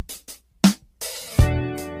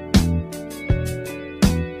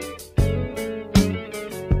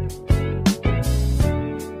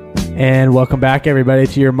And welcome back, everybody,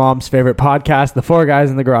 to your mom's favorite podcast, the Four Guys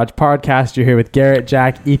in the Garage podcast. You're here with Garrett,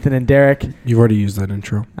 Jack, Ethan, and Derek. You've already used that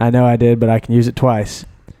intro. I know I did, but I can use it twice.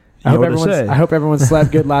 I hope everyone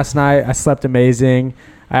slept good last night. I slept amazing.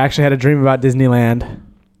 I actually had a dream about Disneyland.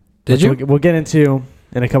 Did you? We'll get into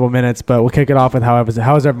in a couple minutes, but we'll kick it off with how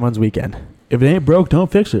was everyone's weekend? If it ain't broke,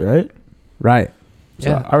 don't fix it, right? Right. So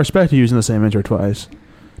yeah. I respect you using the same intro twice.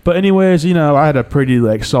 But anyways, I had a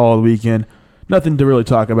pretty solid weekend. Nothing to really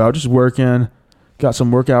talk about. Just working. Got some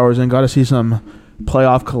work hours in. Got to see some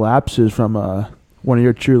playoff collapses from one of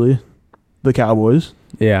your truly, the Cowboys.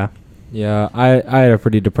 Yeah. Yeah, I had a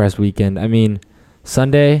pretty depressed weekend. I mean,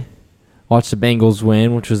 Sunday, watched the Bengals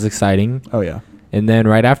win, which was exciting. Oh, yeah. And then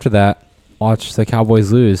right after that, watched the Cowboys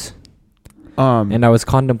lose. And I was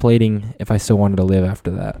contemplating if I still wanted to live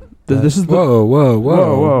after that. This is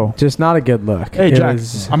whoa. Just not a good look. Hey, Jack,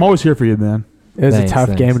 I'm always here for you, man. It was a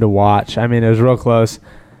tough game to watch. I mean, it was real close.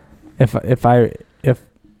 If I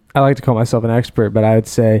like to call myself an expert, but I would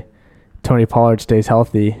say Tony Pollard stays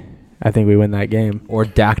healthy, I think we win that game. Or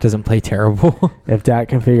Dak doesn't play terrible. If Dak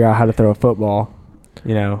can figure out how to throw a football,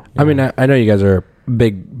 I mean, I know you guys are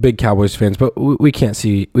big Cowboys fans, but we can't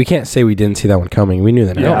say we didn't see that one coming. We knew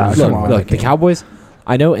that. Yeah, look, the Cowboys.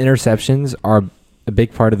 I know interceptions are a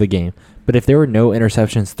big part of the game. But if there were no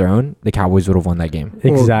interceptions thrown, the Cowboys would have won that game.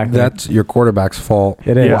 Exactly. Well, that's your quarterback's fault.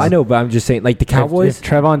 It is. Well, I know, but I'm just saying, the Cowboys... If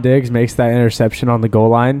Trevon Diggs makes that interception on the goal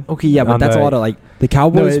line... Okay, yeah, but that's a lot of, the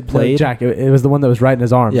Cowboys played... Jack, it was the one that was right in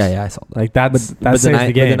his arms. Yeah, I saw that. That saves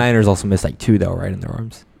the game. But the Niners also missed, two, though, right in their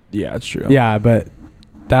arms. Yeah, that's true. Yeah, but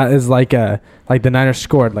that is the Niners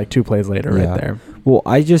scored, 2 plays later right there. Well,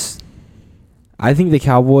 I think the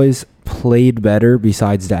Cowboys played better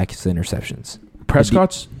besides Dak's interceptions.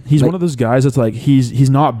 Prescott's he's one of those guys that's he's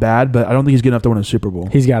not bad, but I don't think he's good enough to win a Super Bowl.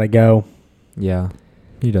 He's got to go. Yeah,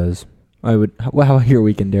 he does. How was your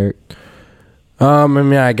weekend, Derek? I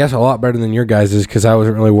mean, I guess a lot better than your guys' is because I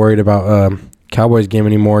wasn't really worried about Cowboys game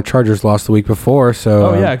anymore. Chargers lost the week before, so.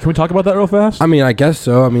 Oh yeah, can we talk about that real fast? I mean, I guess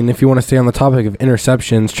so. I mean, if you want to stay on the topic of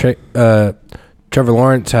interceptions, Trevor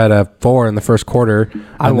Lawrence had a 4 in the first quarter.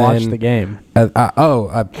 I watched the game.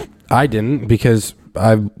 I didn't because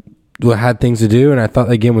I had things to do, and I thought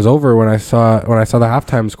the game was over when I saw the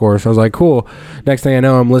halftime score. So I was like, cool. Next thing I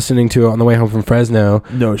know, I'm listening to it on the way home from Fresno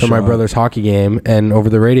for my brother's hockey game, and over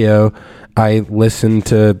the radio, I listened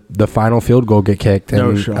to the final field goal get kicked,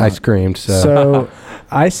 and I screamed. So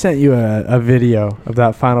I sent you a video of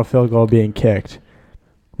that final field goal being kicked.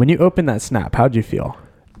 When you opened that snap, how'd you feel?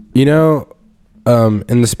 In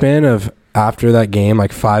the span of after that game,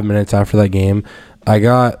 5 minutes after that game, I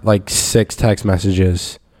got 6 text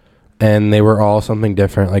messages. And they were all something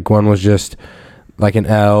different. One was just an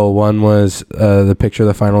L. One was the picture of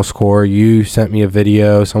the final score. You sent me a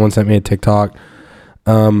video. Someone sent me a TikTok.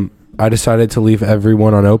 I decided to leave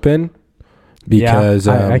everyone on open because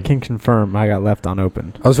I can confirm I got left on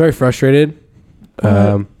open. I was very frustrated.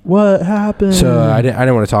 What happened? So I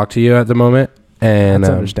didn't want to talk to you at the moment, and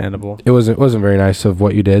that's understandable. It wasn't very nice of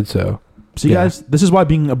what you did. So. See, guys, this is why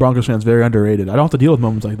being a Broncos fan is very underrated. I don't have to deal with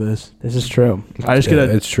moments like this. This is true. I just get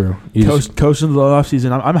it's true. Coast into the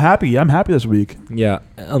offseason. I'm happy. I'm happy this week. Yeah,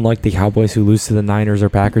 unlike the Cowboys who lose to the Niners or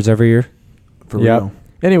Packers every year. For real.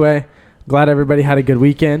 Anyway, glad everybody had a good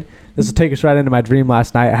weekend. This will take us right into my dream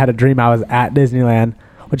last night. I had a dream I was at Disneyland,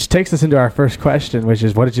 which takes us into our first question, which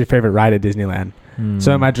is, what is your favorite ride at Disneyland?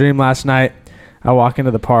 So in my dream last night, I walk into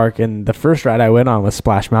the park, and the first ride I went on was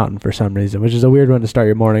Splash Mountain for some reason, which is a weird one to start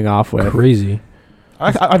your morning off with. Crazy.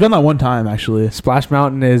 I've done that one time, actually. Splash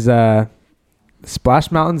Mountain's at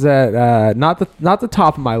not the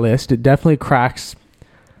top of my list. It definitely cracks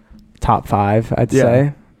top 5, I'd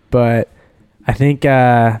say. But I think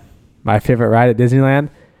my favorite ride at Disneyland,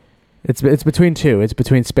 it's between 2. It's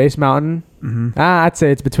between Space Mountain. Mm-hmm. I'd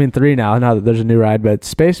say it's between 3 now that there's a new ride. But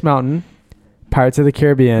Space Mountain, Pirates of the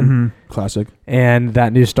Caribbean, classic, and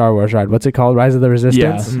that new Star Wars ride. What's it called? Rise of the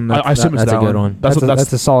Resistance. Yeah, I assume it's that's a good one. That's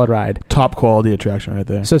a solid ride. Top quality attraction right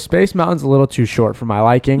there. So Space Mountain's a little too short for my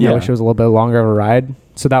liking. Yeah. I wish it was a little bit longer of a ride.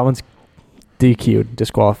 So that one's DQ'd,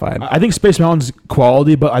 disqualified. I think Space Mountain's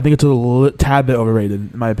quality, but I think it's a tad bit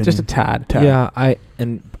overrated in my opinion. Just a tad. Yeah,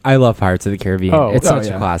 I love Pirates of the Caribbean. It's such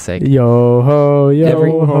a classic. Yo ho,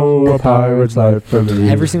 a pirate's life for me.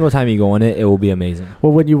 Every single time you go on it, it will be amazing.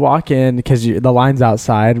 Well, when you walk in, because the line's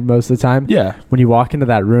outside most of the time. Yeah. When you walk into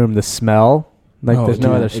that room, the smell, there's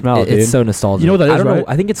no other smell, dude. It's so nostalgic. You know what that is, I don't right? know.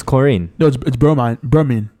 I think it's chlorine. No, it's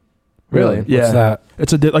bromine. Really? Yeah. What's that?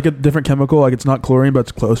 It's a different chemical. It's not chlorine, but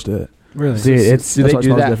it's close to it. Really? Dude, Do they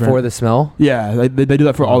do that different for the smell? Yeah, they do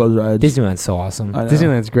that for all those rides. Disneyland's so awesome.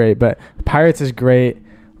 Disneyland's great, but Pirates is great.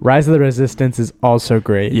 Rise of the Resistance is also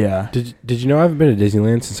great. Yeah. Did you know I haven't been to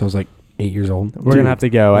Disneyland since I was like 8 years old? We're gonna have to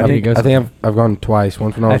go. I think I've gone twice.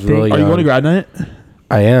 Once when I was think- really Are young. you going to grad night?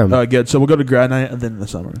 I am. Good. So we'll go to grad night and then in the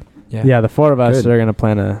summer. yeah, the four of us Good. are gonna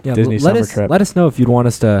plan a Yeah, Disney let summer us trip. let us know if you'd want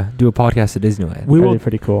us to do a podcast at Disneyland. We That'd will. be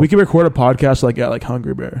pretty cool. We can record a podcast like at like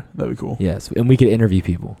Hungry Bear. That'd be cool. Yes, and we could interview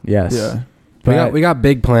people. yes. Yeah. But we got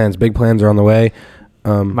big plans. Big plans are on the way.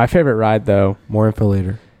 my favorite ride though, More info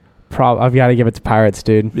later. I've got to give it to Pirates,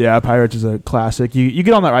 dude. Yeah. Pirates is a classic. You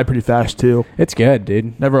get on that ride pretty fast too. It's good,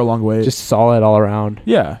 dude. Never a long wait. Just solid all around.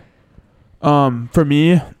 yeah. For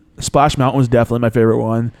me, Splash Mountain was definitely my favorite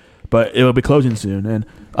one, but it will be closing soon. And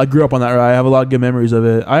I grew up on that ride. I have a lot of good memories of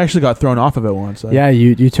it. I actually got thrown off of it once. Yeah,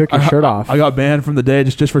 you took your shirt off. I got banned from the day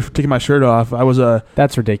just for taking my shirt off. I was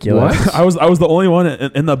That's ridiculous. I was the only one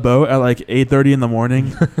in the boat at like 8:30 in the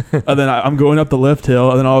morning, and then I'm going up the lift hill,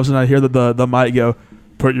 and then all of a sudden I hear the mic go,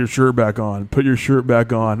 "Put your shirt back on. Put your shirt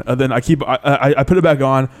back on." And then I put it back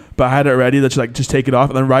on, but I had it ready. That's like just take it off.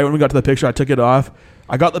 And then right when we got to the picture, I took it off.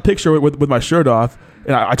 I got the picture with my shirt off,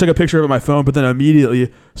 and I took a picture of it on my phone. But then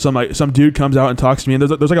immediately some dude comes out and talks to me, and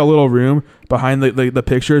there's like a little room behind the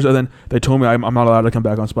pictures, and then they told me I'm not allowed to come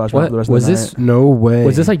back on Splash Mountain for the rest Was of the this- No way.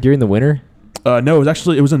 Was this like during the winter? night. No,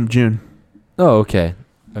 it was in June. Oh, okay.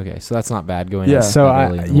 Okay, so that's not bad going. Yeah. out So that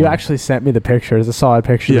early in the you morning. actually sent me the picture. It's a solid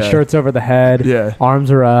picture. The Yeah. shirt's over the head. Yeah,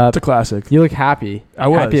 Arms are up. it's a classic. You look happy. I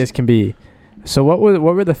was. Happy as can be. So what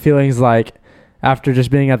were the feelings like after just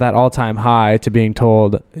being at that all-time high to being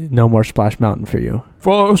told no more Splash Mountain for you?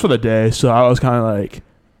 Well, it was for the day, so I was kind of like,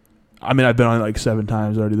 I mean, I've been on it like 7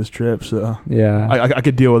 times already this trip, so Yeah. I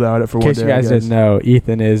could deal without it for In one case day. you guys I guess. didn't know,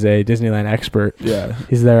 Ethan is a Disneyland expert. Yeah.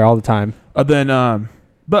 He's there all the time.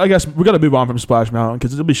 But I guess we got to move on from Splash Mountain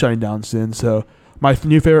because it'll be shutting down soon. So my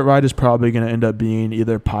new favorite ride is probably going to end up being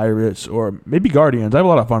either Pirates or maybe Guardians. I have a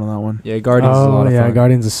lot of fun on that one. Yeah, Guardians is a lot of fun.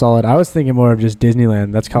 Guardians is solid. I was thinking more of just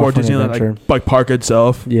Disneyland. That's More California Disneyland, Adventure. like park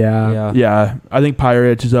itself. Yeah. Yeah, I think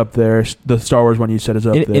Pirates is up there. The Star Wars one you said is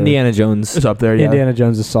up there. Indiana Jones. It's up there. Yeah. Indiana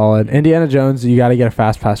Jones is solid. Indiana Jones, you got to get a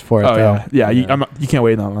fast pass for it, Oh though. yeah. Yeah. You can't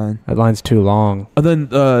wait in that line. That line's too long. And then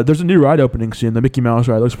there's a new ride opening soon. The Mickey Mouse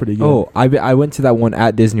ride looks pretty good. Oh, I went to that one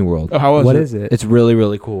at Disney World. Oh, how was What it? is it? It's really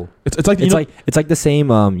really cool. It's like It's like the same.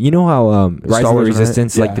 You know how Rise Star of the Wars, right?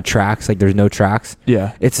 Resistance, Yeah. like the tracks, like there's no tracks.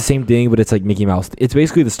 yeah. It's the same thing, but it's like Mickey Mouse. It's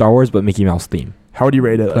basically the Star Wars, but Mickey Mouse theme. How would you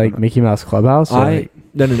rate it? Like Mickey Mouse Clubhouse? Or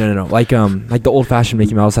No. Like the old fashioned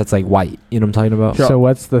Mickey Mouse that's like white. You know what I'm talking about? Sure. So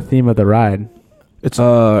what's the theme of the ride? It's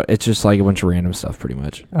just like a bunch of random stuff, pretty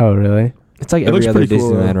much. Oh, really? It's like It every looks other pretty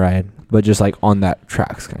cool, Disneyland though. ride, but just like on that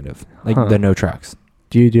tracks, kind of like Huh. the no tracks.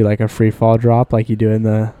 Do you do like a free fall drop like you do in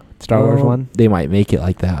the Star Wars one? They might make it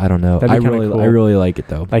like that. I don't know. That'd be kinda I cool. really like it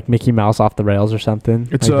though. Like Mickey Mouse off the rails or something?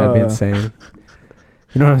 It's, like, that'd be insane.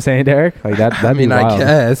 You know what I'm saying, Derek? Like that'd I be mean, I wild.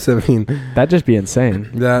 guess. I mean, That'd just be insane.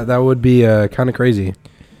 that would be kind of crazy.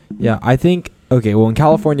 Yeah, I think okay. Well, in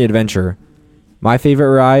California Adventure, my favorite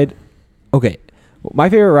ride. Okay, my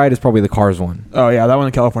favorite ride is probably the Cars one. Oh yeah, that one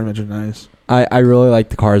in California is nice. I really like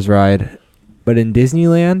the Cars ride, but in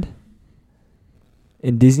Disneyland,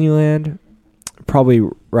 probably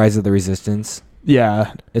Rise of the Resistance.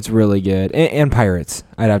 Yeah. It's really good, and Pirates.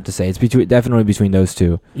 I'd have to say it's definitely between those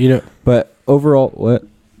two. You know. But overall, what?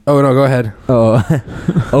 Oh no, go ahead. Oh,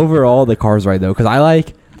 overall the Cars ride though, because I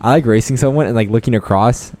like racing someone and like looking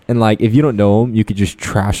across and like if you don't know them, you could just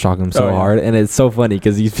trash talk them so Oh, yeah. hard, and it's so funny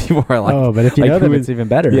because these people are like, oh, but if you like, know them, who it's is- even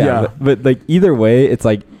better. Yeah. but like either way, it's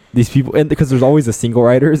like these people, and because there's always the single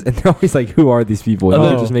riders, and they're always like, who are these people? And Oh.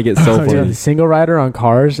 they just make it so Dude, funny. the single rider on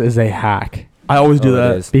Cars is a hack I always do Oh, it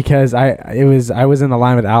that. is. because I was in the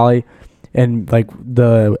line with Allie, and like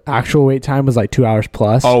the actual wait time was like 2 hours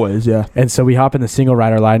plus. Always, yeah. And so we hop in the single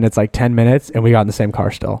rider line, and it's like 10 minutes, and we got in the same car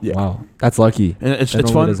still. Yeah. Wow, that's lucky. And it's That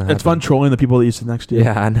normally fun. doesn't It's fun happen. trolling the people that you sit next to.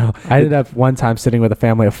 Yeah, I know. I ended up one time sitting with a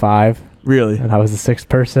family of 5, Really. and I was the 6th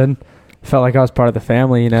person. Felt like I was part of the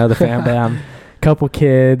family, the family. Couple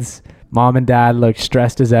kids. Mom and dad look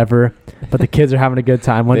stressed as ever, but the kids are having a good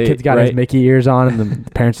time. One kid's got his right. Mickey ears on, and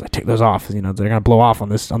the parents like, take those off. They're gonna blow off on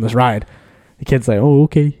this ride. The kid's like, oh,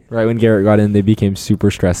 okay. Right when Garrett got in, they became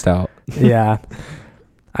super stressed out. Yeah.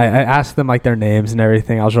 I asked them like their names and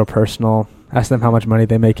everything. I was real personal. Asked them how much money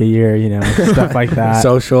they make a year, stuff like that.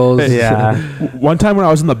 Socials. Yeah. One time when I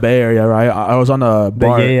was in the Bay Area, right? I was on a The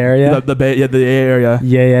BART. gay area? The Bay, the Bay Area.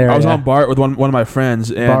 Yeah. I was on BART with one of my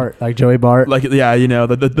friends. And Bart, like Joey Bart. Like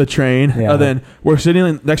the train, Yeah. and then we're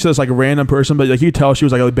sitting next to this like random person, but like you could tell she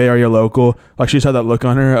was like a Bay Area local, like she just had that look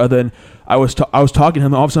on her. And then I was talking to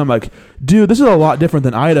him, and all of a sudden I'm like, dude, this is a lot different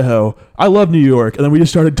than Idaho. I love New York. And then we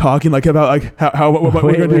just started talking like about like how what we're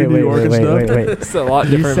gonna do in New York and stuff. Wait. It's a lot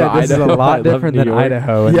You different said than this is a Idaho. I lot love different New than York.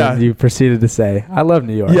 Idaho, and Yeah. then you proceeded to say, "I love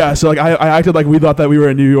New York." Yeah, so like I acted like we thought that we were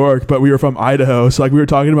in New York, but we were from Idaho. So like we were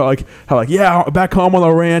talking about like how like back home on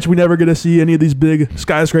the ranch we never get to see any of these big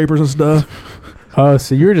skyscrapers and stuff. Oh,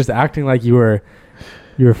 so you were just acting like you were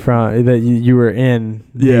from that you were in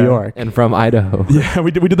New Yeah. York. And from Idaho. Yeah,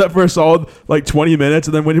 we did that for a solid like 20 minutes,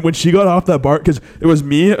 and then when she got off that bar, because it was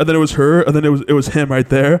me, and then it was her, and then it was him right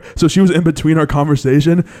there. So she was in between our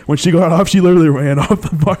conversation. When she got off, she literally ran off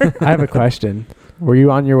the bar. I have a question. Were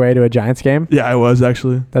you on your way to a Giants game? Yeah, I was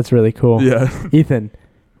actually. That's really cool. Yeah, Ethan,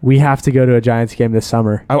 we have to go to a Giants game this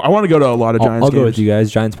summer. I want to go to a lot of Giants I'll games. go with you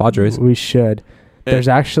guys. Giants Padres. We should. There's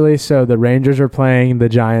actually, so the Rangers are playing the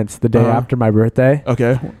Giants the day after my birthday.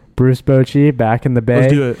 Okay, Bruce Bochy back in the Bay.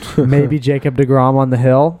 let's do it. Maybe Jacob deGrom on the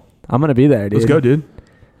hill. I'm gonna be there, dude. Let's go, dude.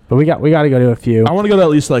 But we got to go to a few. I want to go to at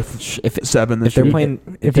least like If 7 this if they're year.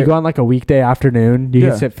 playing, If you go on like a weekday afternoon, you Yeah.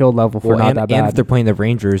 can sit field level for not that and bad. if they're playing the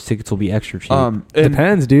Rangers, tickets will be extra cheap. and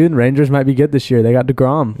Depends, dude. Rangers might be good this year. They got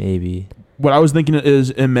DeGrom. Maybe. what I was thinking is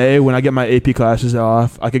in May when I get my AP classes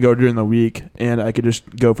off, I could go during the week and I could just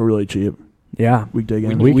go for really cheap Yeah. weekday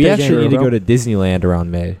games. We- We Weekday actually game, need to bro. go to Disneyland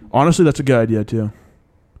around May. Honestly, that's a good idea too.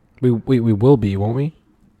 We will be, won't we?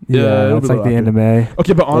 Yeah, it'll it's be like the after. end of May.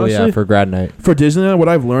 Okay, but honestly, oh yeah, for grad night. for Disneyland, what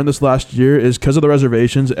I've learned this last year is because of the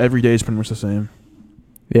reservations, every day is pretty much the same.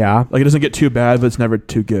 Yeah. Like it doesn't get too bad, but it's never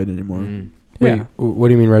too good anymore. Mm. Yeah. Wait, what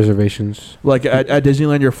do you mean reservations? Like at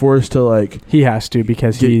Disneyland, you're forced to like He has to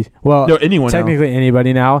because Get- he's well, no anyone now. technically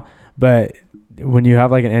anybody now, but when you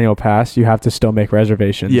have like an annual pass, you have to still make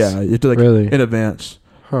reservations. Yeah, you have to like Really? in advance.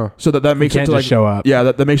 Huh. So that You makes it can't to just like show up. yeah,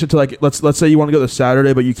 that makes it to like let's say you want to go this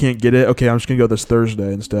Saturday, but you can't get it. Okay, I'm just gonna go this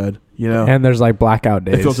Thursday instead. You know, And there's like blackout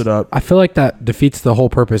days. it fills it up. I feel like that defeats the whole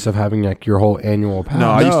purpose of having like your whole annual pass.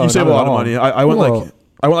 No, No, you save a not lot at of all. money. I went Well- like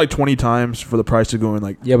I went like 20 times for the price of going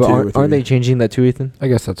like Yeah, but 2 or aren't 3. they changing that too, Ethan? I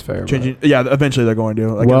guess that's fair. changing? Yeah, eventually they're going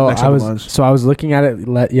to like well, next I couple was months. so I was looking at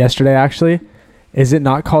it yesterday actually. Is it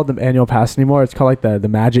not called the annual pass anymore? It's called like the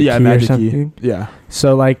magic Yeah, key Magic or something. Key. Yeah,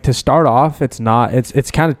 So like to start off, it's not.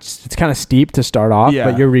 It's kind of steep to start off,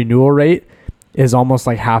 Yeah. but your renewal rate is almost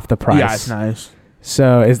like half the price. yeah, it's nice.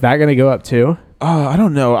 So is that going to go up too? I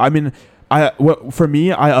don't know. I mean, for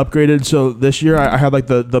me, I upgraded. So this year I had like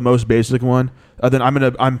the most basic one. Then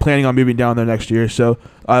I'm planning on moving down there next year. So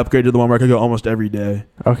I upgraded to the one where I could go almost every day.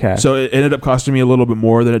 Okay. So it ended up costing me a little bit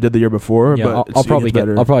more than it did the year before. Yeah, but I'll probably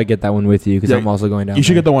better. I'll probably get that one with you because Yeah, I'm also going down. You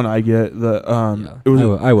should there. get the one I get. The Yeah, it was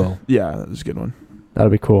I will. yeah, that was a good one. That'll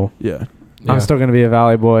be cool. Yeah. Yeah. I'm still going to be a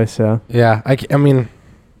Valley boy, so Yeah, I mean,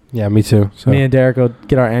 yeah, me too. So me and Derek will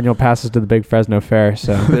get our annual passes to the Big Fresno Fair.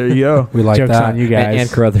 So There you go. we like jokes that. on you guys. And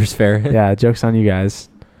Carruthers Fair. Yeah, jokes on you guys.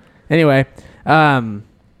 Anyway,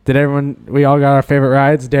 did everyone? We all got our favorite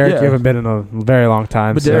rides. Derek, Yeah. you haven't been in a very long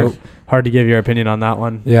time, But so Derek- hard to give your opinion on that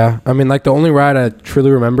one. Yeah, I mean, like the only ride I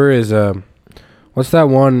truly remember is what's that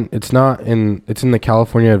one? It's in the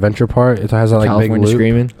California Adventure Park. It has that like California big loop.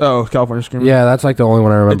 Screaming. Oh, California Screaming. Yeah, that's like the only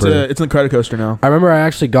one I remember. It's in the credit coaster now. I remember I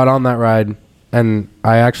actually got on that ride and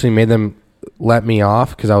I actually made them let me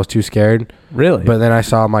off because I was too scared. Really? But then I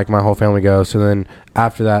saw like my whole family go. So then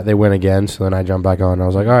after that they went again. So then I jumped back on. I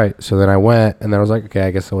was like, all right. So then I went and then I was like, okay,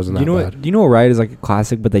 I guess it wasn't that bad. Do you know what ride is like a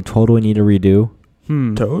classic, but they totally need to redo?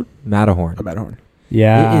 Toad? Matterhorn. A Matterhorn.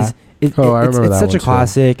 Yeah. It is. Oh, I it's remember that such one a too.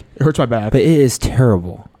 classic, It hurts my back. but it is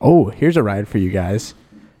terrible. Oh, here's a ride for you guys.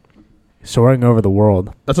 Soaring over the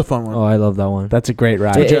world. That's a fun one. Oh, I love that one. That's a great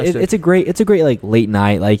ride. Majestic. It's a great like late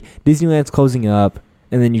night. Like Disneyland's closing up,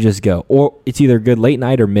 and then you just go, or it's either good late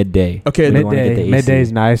night or midday. Okay, You wanna get the AC. Midday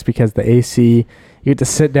is nice because the AC, you get to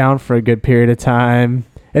sit down for a good period of time.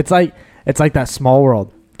 It's like that Small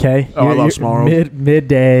World. Okay. Oh, I love Small World.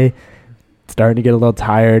 Midday, starting to get a little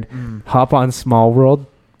tired. Mm. Hop on Small World.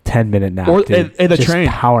 10-minute nap. Or- dude. and the Just train.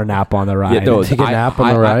 Power nap on the ride. Take a nap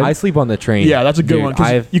on the ride? I sleep on the train. Yeah, that's a good Dude, one.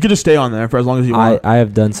 'Cause you could just stay on there for as long as you want. I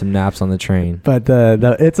have done some naps on the train. But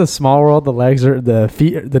the it's a Small World.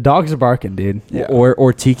 The dogs are barking, dude. Yeah.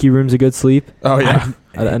 Or Tiki Room's a good sleep. Oh yeah,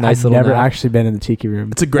 A nice I've little never nap. actually been in the Tiki Room.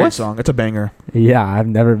 it's a great What? song. It's a banger. Yeah, I've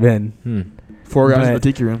never been. 4 guys in the But-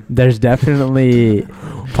 Tiki Room. There's definitely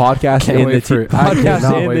Podcast Can't in wait the for- Tiki. I podcast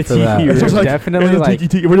cannot in wait the for Tiki that. Room. It's just There's like, definitely in the like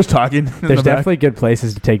Tiki. We're just talking. in the there's back. definitely good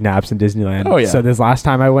places to take naps in Disneyland. Oh, yeah. So this last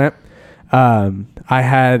time I went, I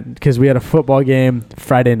had because we had a football game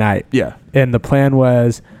Friday night, Yeah. and the plan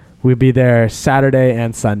was we'd be there Saturday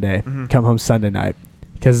and Sunday. Mhm. Come home Sunday night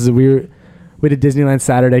because we we did Disneyland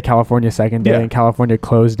Saturday, California second day, Yeah. and California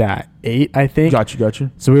closed at 8, I think. Got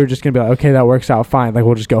you. So we were just gonna be like, okay, that works out fine. Like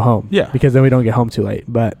we'll just go home. Yeah. Because then we don't get home too late.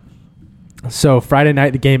 But so Friday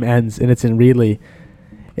night the game ends and it's in Reedley.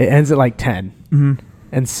 It ends at like 10. Mm-hmm.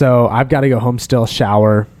 And so I've got to go home still,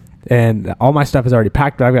 shower, and all my stuff is already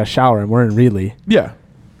packed, but I've got to shower and we're in Reedley. Yeah.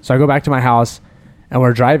 So I go back to my house and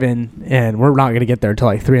we're driving and we're not going to get there until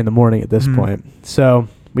like 3 in the morning at this point. So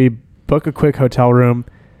we book a quick hotel room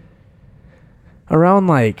around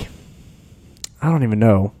like, I don't even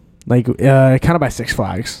know, like kind of by Six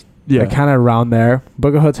Flags. Yeah. Like kind of around there.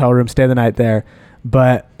 Book a hotel room, stay the night there.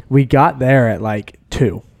 But we got there at like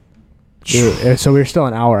 2. So we were still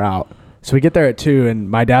an hour out. So we get there at 2 and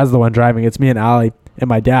my dad's the one driving. It's me and Allie and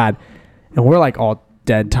my dad. And we're like all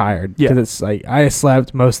dead tired. Yeah. Because it's like I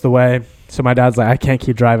slept most of the way. So my dad's like, I can't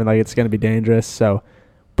keep driving. Like it's going to be dangerous. So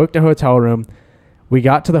booked a hotel room. We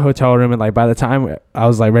got to the hotel room and like by the time I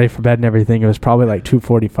was like ready for bed and everything, it was probably like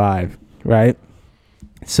 2:45, right?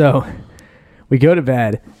 So we go to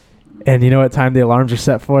bed and you know what time the alarms are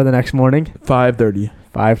set for the next morning? 5:30.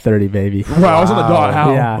 5:30, baby. Wow, I was on the dot.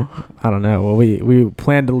 How? Yeah, I don't know. Well, we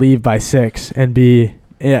planned to leave by 6 and be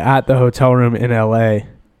at the hotel room in LA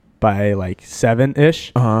by like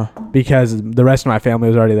 7-ish because the rest of my family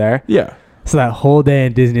was already there. Yeah. So that whole day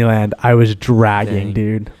in Disneyland, I was dragging, Dang.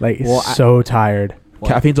 dude. Like Well, so tired.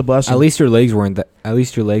 Caffeine's a blessing. At least your legs weren't that. At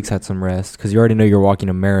least your legs had some rest because you already know you're walking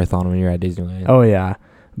a marathon when you're at Disneyland. Oh yeah,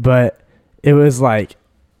 but it was like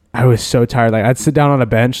I was so tired. Like I'd sit down on a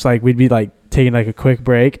bench. Like we'd be like taking like a quick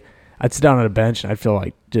break. I'd sit down on a bench and I'd feel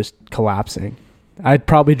like just collapsing. I'd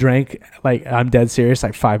probably drank, like I'm dead serious,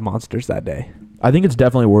 like 5 Monsters that day. I think it's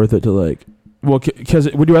definitely worth it to like, well,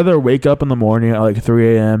 because would you rather wake up in the morning at like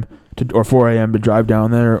 3 a.m. or 4 a.m. to drive down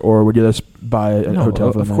there, or would you just buy a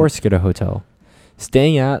hotel for the Of night? course, get a hotel.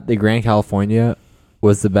 Staying at the Grand California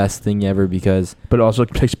was the best thing ever because But it also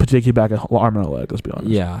takes you back an arm and a leg, let's be honest.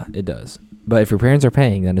 yeah, it does. But if your parents are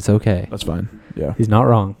paying, then it's okay. That's fine. Yeah. He's not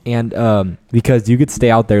wrong. And because you could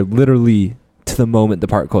stay out there literally to the moment the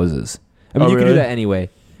park closes. I mean, Oh, you can really? do that anyway.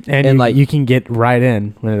 And And, you, like- you can get right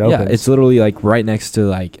in when it opens. Yeah, it's literally like right next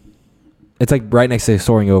to it's like right next to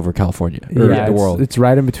Soaring Over California or the it's, world. It's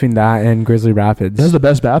right in between that and Grizzly Rapids. It has the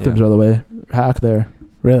best bathrooms, Yeah. by the way. Hack there.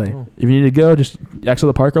 Really? Oh. If you need to go, just exit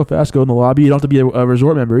the park real fast, go in the lobby. You don't have to be a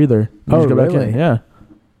resort member either. You Oh, just go back really? in. Yeah.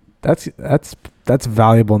 That's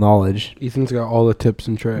valuable knowledge. Ethan's got all the tips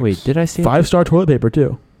and tricks. Wait, did I say 5-star toilet paper,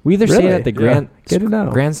 too. we either stayed Really? at the Yeah. Good to know.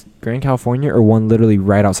 Grand California or one literally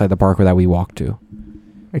right outside the park that we walked to?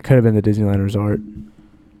 It could have been the Disneyland Resort.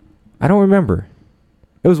 I don't remember.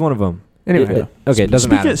 It was one of them. Anyway, Okay, it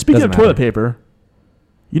doesn't matter. Speaking Doesn't of toilet matter. paper,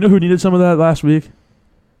 you know who needed some of that last week?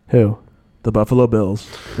 who? The Buffalo Bills.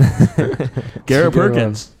 Garrett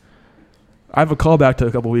Perkins. I have a callback to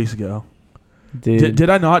a couple weeks ago. Dude, Did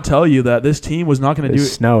I not tell you that this team was not going it to do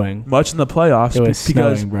was snowing. much in the playoffs It was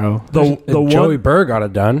because snowing, bro. the Joey one Burr got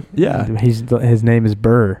it done. yeah His name is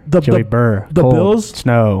Burr. Joey Burr. the Cold, Bills-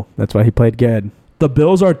 snow. That's why he played good. the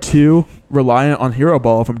Bills are too reliant on hero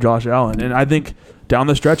ball from Josh Allen, and I think down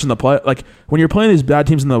the stretch in the play, like when you're playing these bad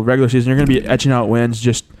teams in the regular season, you're going to be etching out wins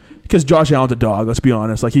just because Josh Allen's a dog. Let's be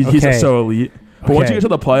honest, like he's Okay. so elite. But once Okay. you get to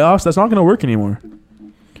the playoffs, that's not going to work anymore.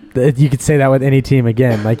 You could say that with any team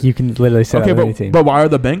again. Like you can literally say Okay, that with any team. but why are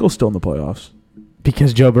the Bengals still in the playoffs?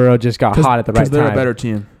 Because Joe Burrow just got hot at the right Because they're time. a better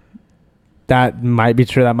team. That might be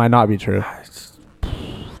true. That might not be true.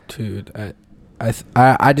 Dude, I can't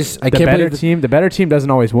The better believe team. The better team doesn't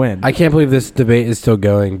always win. I can't believe this debate is still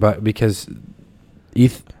going, but because I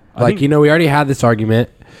like think- we already had this argument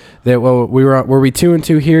that were we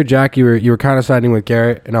 2-2 here, Jack? You were kind of siding with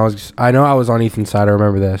Garrett, and I know I was on Ethan's side. I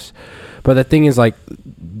remember this, but the thing is, like,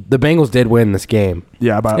 the Bengals did win this game.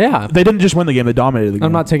 Yeah, but Yeah. they didn't just win the game; they dominated the game.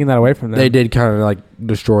 I'm not taking that away from them. They did kind of like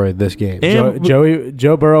destroy this game. And-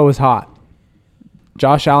 Joe Burrow was hot.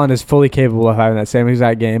 Josh Allen is fully capable of having that same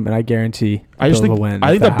exact game, and I guarantee I just Bills think will win. I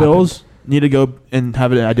if think the that Bills need to go and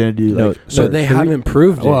have an identity. No, Like, So they haven't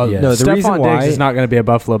proved it Well, yet. no, the Stephon reason Diggs why- is not going to be a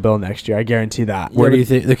Buffalo Bill next year. I guarantee that. Where do you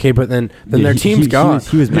think? Okay, but then their team's gone.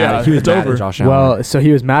 He was mad. Yeah, He was it's mad over. at Josh Allen. Well, so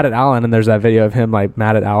he was mad at Allen, and there's that video of him like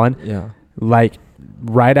mad at Allen. yeah. Like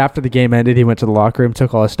right after the game ended, he went to the locker room,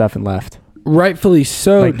 took all his stuff, and left. Rightfully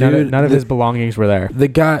so, like dude. none of his belongings were there. The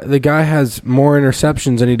guy has more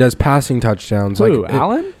interceptions than he does passing touchdowns. Who? Like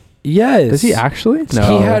Allen? yes. Does he actually?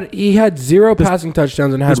 He had 0 passing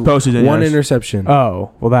touchdowns and had this postseason, one yes. interception. Oh,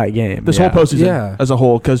 well, that game. This yeah. whole postseason Yeah. as a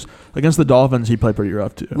whole, because against the Dolphins, he played pretty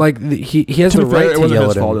rough too. Like he has to the be fair, right it to wasn't yell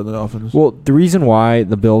his at fault him. in the Dolphins. Well, the reason why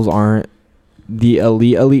the Bills aren't the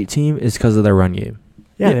elite team is because of their run game.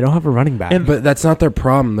 Yeah, they don't have a running back. But that's not their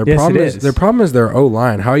problem. Their Yes, problem it is is. their problem is their O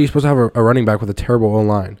line. How are you supposed to have a running back with a terrible O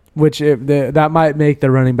line? That might make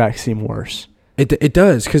the running back seem worse. It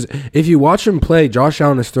does, because if you watch him play, Josh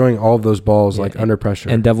Allen is throwing all of those balls under pressure.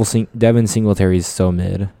 And Devin Singletary is so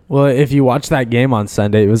mid. Well, if you watch that game on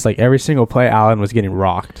Sunday, it was like every single play Allen was getting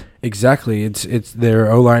rocked. Exactly. It's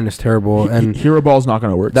their O line is terrible, and hero ball's not going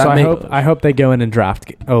to work. So I hope they go in and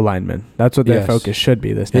draft O linemen. That's what their focus should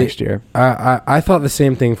be this next year. I thought the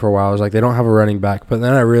same thing for a while. I was like, they don't have a running back, but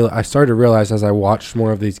then I started to realize as I watched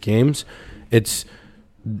more of these games,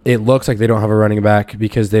 it looks like they don't have a running back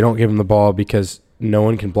because they don't give him the ball because no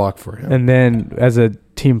one can block for him. And then as a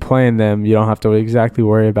team playing them, you don't have to exactly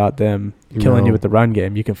worry about them killing you with the run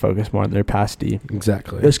game. You can focus more on their pass D.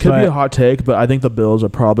 Exactly. This could be a hot take, but I think the Bills are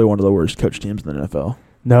probably one of the worst coach teams in the NFL.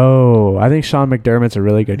 No, I think Sean McDermott's a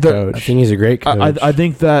really good coach. I think he's a great coach. I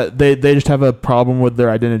think that they just have a problem with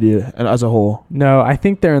their identity as a whole. No, I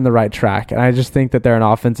think they're in the right track, and I just think that they're an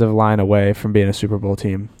offensive line away from being a Super Bowl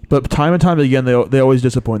team. But time and time again, they always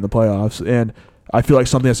disappoint in the playoffs, and I feel like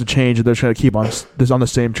something has to change if they're trying to keep on the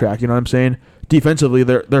same track. You know what I'm saying? Defensively,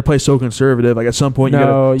 their play so conservative. Like at some point, you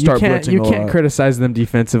got to start blitzing. You can't criticize them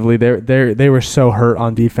defensively. They were so hurt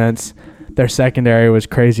on defense. Their secondary was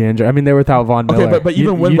crazy injured. I mean, they were without Von Miller. Okay, but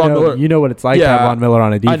even when Von Miller, you know what it's like to have Von Miller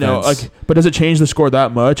on a defense. I know. But does it change the score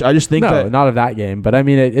that much? I just think not of that game. But I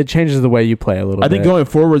mean, it changes the way you play a little bit. I think going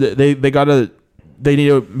forward, they need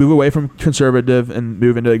to move away from conservative and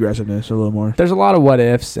move into aggressiveness a little more. There's a lot of what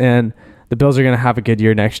ifs, and the Bills are going to have a good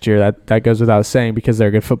year next year. That goes without saying because they're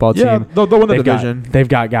a good football team. Yeah, they'll win the division. They've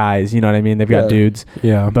got guys. You know what I mean? They've got dudes.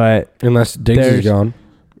 Yeah. But unless Diggs is gone.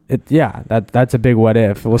 That's a big what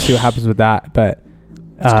if. We'll see what happens with that. But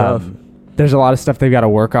it's tough. There's a lot of stuff they've got to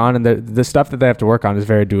work on, and the stuff that they have to work on is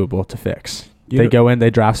very doable to fix. They go in, they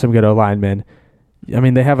draft some good O linemen. I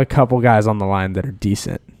mean, they have a couple guys on the line that are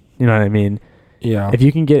decent. You know what I mean? Yeah. If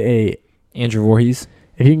you can get Andrew Voorhees.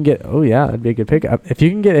 If you can get, that'd be a good pickup. If you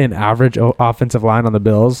can get an average offensive line on the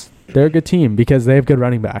Bills, they're a good team because they have good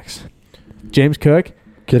running backs. James Cook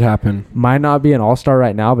could happen. Might not be an all-star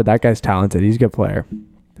right now, but that guy's talented. He's a good player.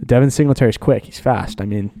 Devin Singletary's quick. He's fast. I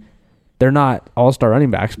mean, they're not all-star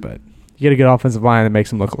running backs, but you get a good offensive line that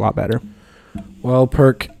makes them look a lot better. Well,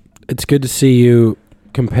 Perk, it's good to see you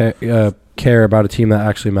care about a team that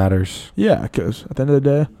actually matters. Yeah, because at the end of the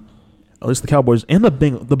day, at least the Cowboys and the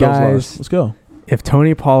Bills lost. Let's go. If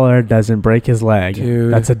Tony Pollard doesn't break his leg,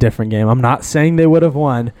 that's a different game. I'm not saying they would have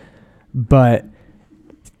won, but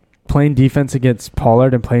playing defense against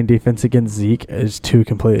Pollard and playing defense against Zeke is two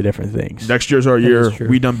completely different things. Next year's our year.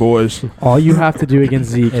 We done, boys. All you have to do against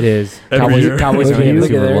Zeke. It is. Cowboys are going to get the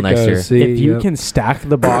Super Bowl next year. If you can stack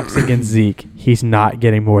the box against Zeke, he's not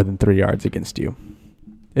getting more than 3 yards against you.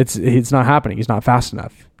 It's not happening. He's not fast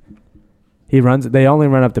enough. They only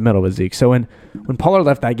run up the middle with Zeke. So when Pollard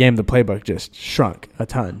left that game, the playbook just shrunk a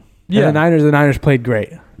ton. Yeah. And the Niners played great.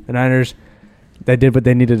 The Niners, they did what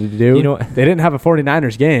they needed to do. You know, they didn't have a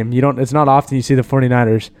 49ers game. It's not often you see the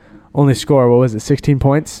 49ers only score, 16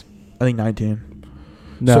 points? I think 19.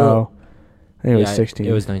 No. I think it was 16.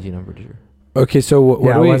 It was 19, I'm pretty sure. Okay, so it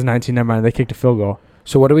was 19. Never mind. They kicked a field goal.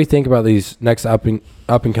 So what do we think about these next up and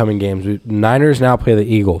coming games? Niners now play the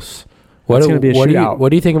Eagles. It's going to be a shootout. What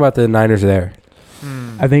do you think about the Niners there?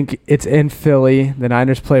 I think it's in Philly. The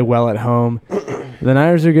Niners play well at home. The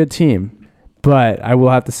Niners are a good team. But I will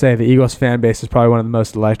have to say the Eagles fan base is probably one of the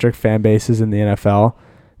most electric fan bases in the NFL.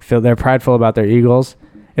 They're prideful about their Eagles.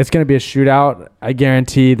 It's going to be a shootout. I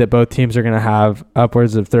guarantee that both teams are going to have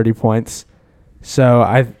upwards of 30 points. So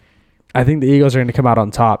I think the Eagles are going to come out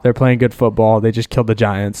on top. They're playing good football. They just killed the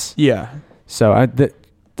Giants. Yeah. So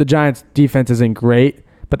the Giants' defense isn't great,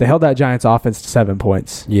 but they held that Giants' offense to 7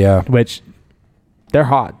 points. Yeah. Which, they're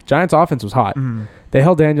hot. Giants' offense was hot. Mm-hmm. They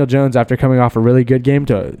held Daniel Jones after coming off a really good game.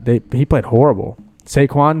 He played horrible.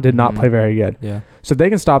 Saquon did not play very good. Yeah. So if they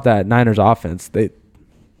can stop that Niners offense, they're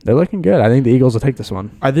looking good. I think the Eagles will take this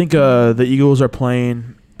one. I think the Eagles are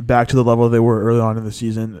playing back to the level they were early on in the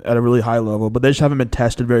season at a really high level, but they just haven't been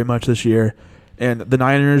tested very much this year. And the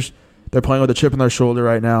Niners, they're playing with a chip on their shoulder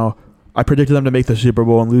right now. I predicted them to make the Super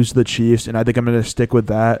Bowl and lose to the Chiefs, and I think I'm going to stick with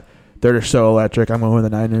that. They're just so electric. I'm going with the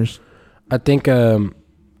Niners. I think the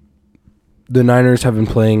Niners have been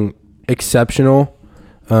playing exceptional.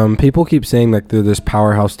 People keep saying like they're this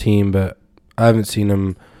powerhouse team, but I haven't seen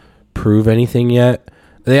them prove anything yet.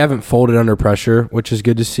 They haven't folded under pressure, which is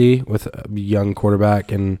good to see with a young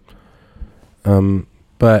quarterback. And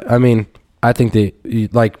but I mean, I think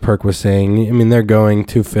like Perk was saying, I mean, they're going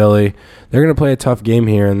to Philly. They're going to play a tough game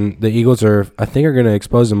here, and the Eagles are going to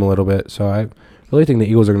expose them a little bit. So I really think the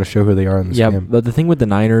Eagles are going to show who they are in this game. Yeah, but the thing with the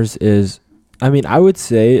Niners is I mean, I would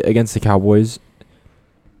say against the Cowboys,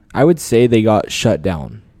 I would say they got shut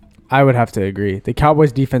down. I would have to agree. The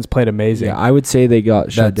Cowboys defense played amazing. Yeah, I would say they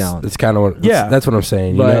got shut down. That's kind of what. Yeah. That's what I'm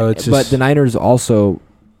saying. But, you know, it's just, but the Niners also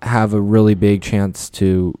have a really big chance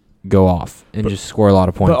to go off and just score a lot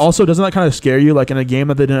of points. But also, doesn't that kind of scare you? Like in a game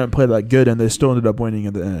that they didn't play that good and they still ended up winning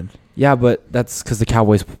at the end. Yeah, but that's because the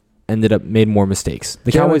Cowboys made more mistakes.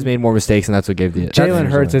 The Cowboys made more mistakes, and that's what gave the Jalen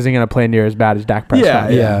Hurts isn't going to play near as bad as Dak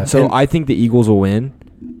Prescott. Yeah. So And- I think the Eagles will win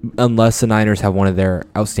unless the Niners have one of their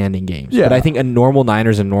outstanding games. Yeah. But I think a normal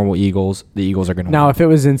Niners and normal Eagles, the Eagles are going to Now, win. if it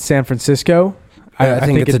was in San Francisco, I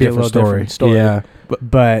think it's it'd a be a different little different story. Yeah.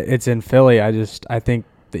 But it's in Philly. I think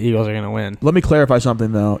the Eagles are going to win. Let me clarify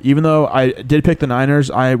something though. Even though I did pick the Niners,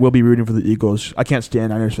 I will be rooting for the Eagles. I can't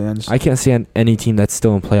stand Niners fans. I can't stand any team that's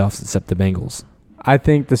still in playoffs except the Bengals. I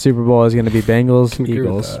think the Super Bowl is going to be Bengals, Can agree with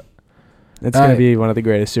Eagles. that. It's going to be one of the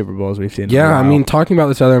greatest Super Bowls we've seen. in a Yeah, I while. mean, talking about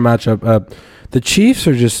this other matchup, the Chiefs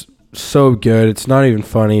are just so good. It's not even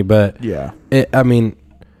funny, but yeah.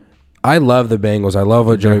 I love the Bengals. I love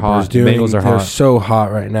what They're Joey hot. Burrow's doing. Bengals are They're hot. so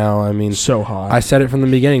hot right now. I mean, So hot. I said it from the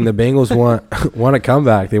beginning. The Bengals want a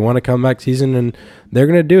comeback. They want a comeback season, and they're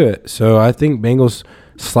going to do it. So I think Bengals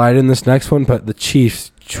slide in this next one, but the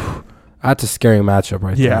Chiefs, that's a scary matchup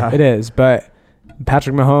right Yeah. there. it is. But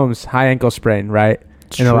Patrick Mahomes, high ankle sprain, right?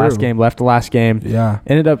 In the last game, left the last game. Yeah.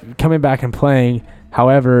 Ended up coming back and playing.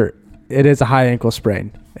 However, it is a high ankle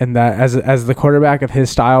sprain. And that as the quarterback of his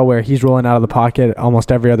style, where he's rolling out of the pocket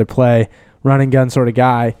almost every other play, running gun sort of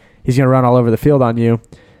guy, he's going to run all over the field on you.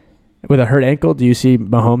 With a hurt ankle, do you see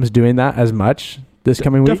Mahomes doing that as much this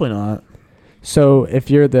coming week? Definitely not. So if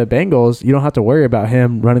you're the Bengals, you don't have to worry about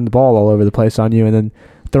him running the ball all over the place on you and then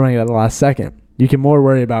throwing it at the last second. You can more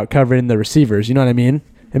worry about covering the receivers. You know what I mean?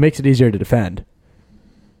 It makes it easier to defend.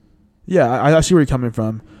 Yeah, I see where you're coming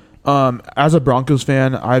from. As a Broncos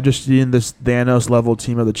fan, I've just seen this Thanos level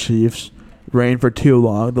team of the Chiefs reign for too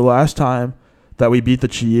long. The last time that we beat the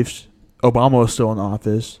Chiefs, Obama was still in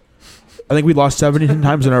office. I think we lost 17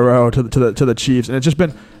 times in a row to the Chiefs, and it's just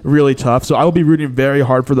been really tough. So I will be rooting very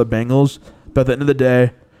hard for the Bengals, but at the end of the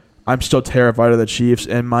day, I'm still terrified of the Chiefs,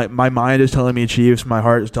 and my mind is telling me Chiefs, my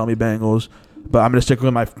heart is telling me Bengals, but I'm going to stick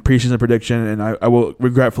with my preseason prediction, and I will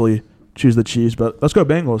regretfully choose the Chiefs. But let's go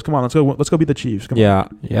Bengals. Come on, let's go beat the Chiefs. Come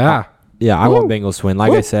on. Yeah. Yeah, I want Bengals to win.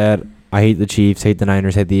 Like I said, I hate the Chiefs, hate the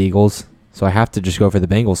Niners, hate the Eagles. So I have to just go for the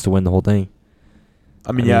Bengals to win the whole thing.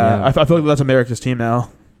 I mean, yeah. I feel like that's America's team now.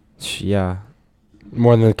 Yeah.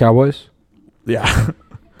 More than the Cowboys? Yeah.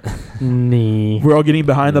 Knee. We're all getting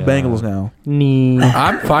behind the Yeah. Bengals now. Knee.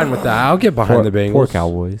 I'm fine with that. I'll get behind the Bengals. Poor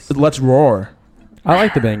Cowboys. Let's roar. I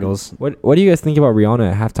like the Bengals. What do you guys think about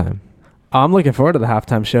Rihanna at halftime? I'm looking forward to the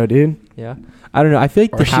halftime show, dude. Yeah. I don't know. I feel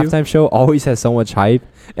like the Are you? halftime show always has so much hype,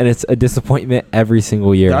 and it's a disappointment every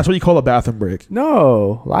single year. That's what you call a bathroom break.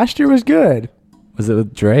 No, last year was good. Was it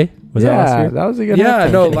with Dre? Was that last year? that was a good. Yeah,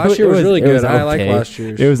 halftime no, show. last year was really it was good. I like okay. last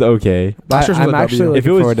year's. It was okay. Last year's was I'm a actually W. If it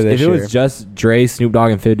looking was forward to this if it year. was just Dre, Snoop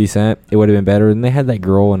Dogg, and 50 Cent, it would have been better. And they had that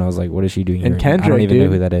girl, and I was like, what is she doing And here? I don't Kendrick, even know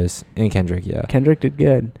dude. who that is. And Kendrick, yeah. Kendrick did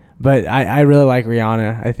good, but I really like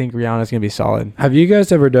Rihanna. I think Rihanna's gonna be solid. Have you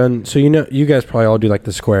guys ever done? So you guys probably all do like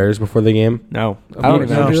the squares before the game. No, You I don't even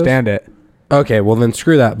don't do understand it. Okay, well then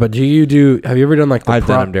screw that. But have you ever done like the I've done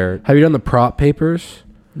prop? them, Derek. Have you done the prop papers?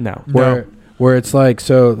 No. Where it's like,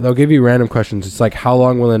 so they'll give you random questions. It's like, how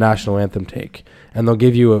long will the national anthem take? And they'll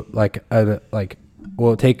give you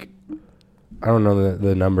it'll take, I don't know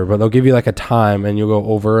the number, but they'll give you like a time, and you'll go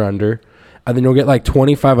over or under. And then you'll get like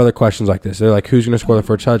 25 other questions like this. They're like, who's going to score the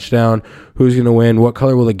first touchdown? Who's going to win? What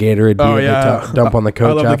color will the Gatorade be? Oh, if yeah. they dump on the coach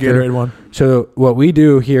I love after? the Gatorade one. So what we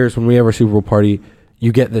do here is when we have our Super Bowl party,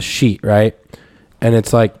 you get the sheet, right? And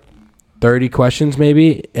it's like 30 questions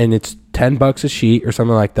maybe, and it's $10 a sheet or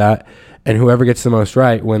something like that. And whoever gets the most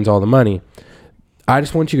right wins all the money. I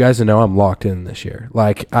just want you guys to know I'm locked in this year.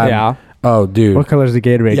 Like, Yeah. Oh, dude. What color is the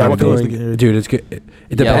Gatorade? Yeah, gonna what be? color is the Gatorade? Dude, it's good.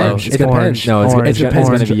 It Yellow. depends. It's It depends. orange. No, it's, Orange. it's, It it's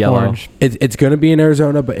going to be Orange. yellow. Orange. It's going to be in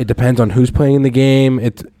Arizona, but it depends on who's playing in the game.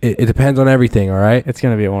 It depends on everything, all right? It's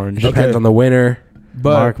gonna be orange. It depends Okay. on the winner.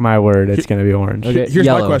 But Mark my word, it's gonna be orange. Okay. here's my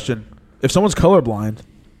Yellow. question: if someone's colorblind,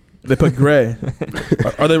 they put gray.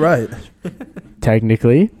 Are they right?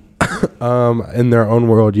 Technically, In their own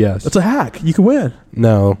world, yes. That's a hack. You can win.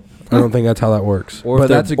 No, I don't think that's how that works. Or But if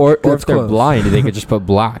they're, that's or that's if they're close. blind, they could just put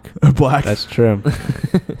black. Black. that's true.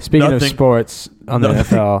 Speaking of Nothing. sports on the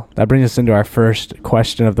Nothing. NFL, that brings us into our first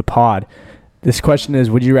question of the pod. This question is: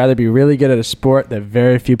 would you rather be really good at a sport that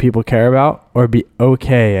very few people care about, or be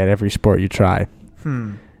okay at every sport you try?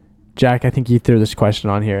 Jack, I think you threw this question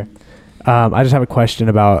on here. I just have a question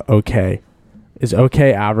about okay. Is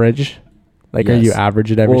okay average? Like, are you Yes.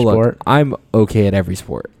 average at every Well, look, sport? I'm okay at every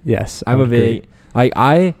sport. Yes, I'm a big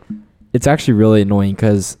it's actually really annoying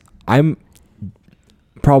because I'm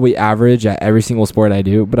probably average at every single sport I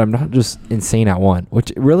do, but I'm not just insane at one,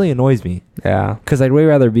 which really annoys me Yeah. because I'd way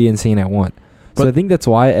rather be insane at one. So But- I think that's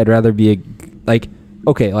why I'd rather be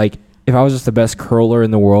if I was just the best curler in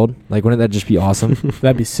the world, like, wouldn't that just be awesome?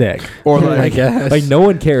 That'd be sick. Or I like, guess. Like, no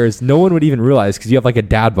one cares. No one would even realize because you have like a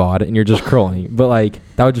dad bod and you're just curling. But like,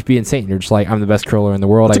 that would just be insane. You're just like, I'm the best curler in the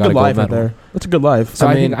world. that's I a got good a gold life out medal. there. That's a good life. So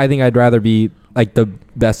I I think I'd rather be like the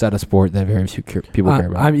best at a sport that very few people care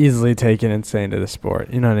about. I'm easily taken insane to the sport.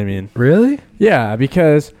 You know what I mean? Really? Yeah,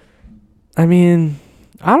 because I mean,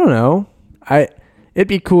 I don't know. It'd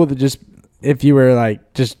be cool to just, if you were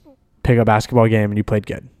like, just pick a basketball game and you played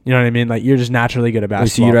good. You know what I mean? Like, you're just naturally good at So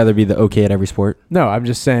basketball. you'd rather be the okay at every sport? No, I'm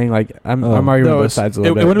just saying, like, I'm Oh. arguing both it's- sides a it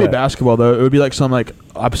little bit. wouldn't be but basketball though. It would be like some like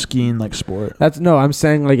obscene like sport. I'm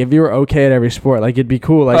saying, like, if you were okay at every sport, like, it'd be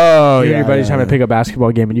cool. Like, Oh, you and yeah, your buddies yeah, having to yeah. pick a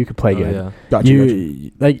basketball game and you could play good. yeah. Gotcha.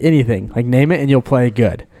 You like anything, like, name it and you'll play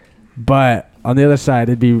good. But on the other side,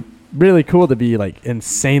 it'd be really cool to be like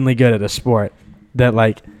insanely good at a sport that,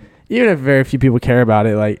 like, even if very few people care about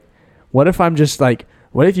it, like, what if I'm just like,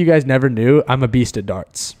 what if you guys never knew I'm a beast at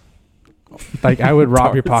darts? Like, I would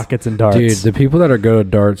rob your Darts. pockets in darts. Dude, the people that are good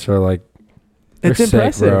at darts are like, it's they're sick,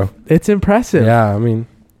 impressive. bro. It's impressive. Yeah, I mean,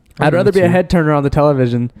 I'd rather be a head turner on the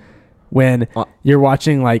television when On- you're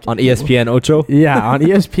watching, like, On ESPN Ocho? yeah, on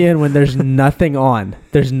ESPN when there's nothing on.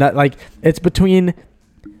 There's not, like, it's between.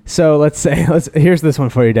 So here's this one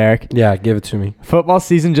for you, Derek. Yeah, give it to me. Football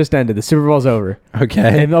season just ended. The Super Bowl's over.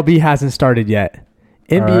 Okay. MLB hasn't started yet.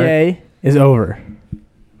 NBA is over.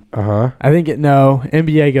 I think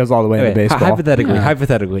NBA goes all the way into baseball.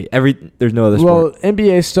 Hypothetically, there's no other Well, sport.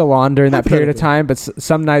 NBA is still on during that period of Hypothetically. time, but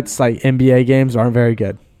some nights, like, NBA games aren't very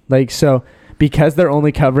good. Like, so because they're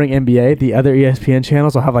only covering NBA, the other ESPN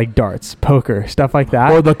channels will have, like, darts, poker, stuff like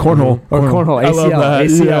that. Or the cornhole. Or cornhole, I love ACL, that.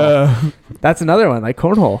 ACL. Yeah. That's another one, like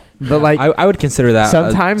cornhole. But, like, I would consider that.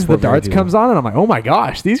 sometimes the darts comes on and I'm like, oh my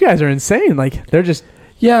gosh, these guys are insane. Like, they're just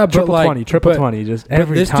Yeah, but triple like 20, triple but- 20, just But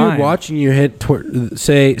every this time. dude watching you hit,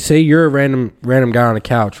 say you're a random guy on a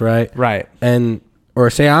couch, right? Right. Or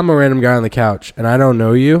say I'm a random guy on the couch and I don't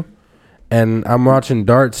know you, and I'm watching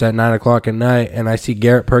darts at 9:00 at night, and I see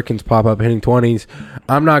Garrett Perkins pop up hitting 20s.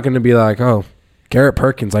 I'm not going to be like, oh, Garrett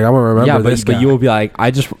Perkins, like, I'm gonna remember Yeah, this guy. but you will be like,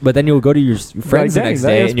 but then you'll go to your friends the dang, next that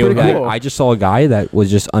day is and you'll be pretty like, cool. I just saw a guy that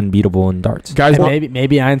was just unbeatable in darts. Guys, And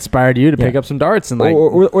maybe I inspired you to pick Yeah. up some darts and, like,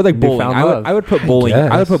 or like bowling. newfound I love. would put bowling.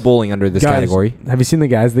 I would put bowling under this Guys, category. Have you seen the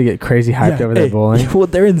guys that get crazy hyped Yeah, over their hey, bowling? Well,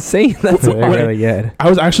 they're insane. That's They're why. really good.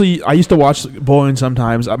 I used to watch bowling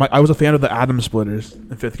sometimes. I was a fan of the Atom Splitters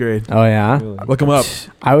in 5th grade. Oh yeah, Look them up.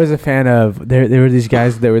 I was a fan of. There were these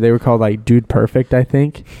guys that they were called, like, Dude Perfect, I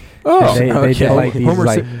think. Oh, And they did, like, these,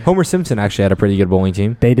 like, Homer Simpson actually had a pretty good bowling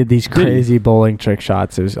team. they did these Did he? crazy bowling trick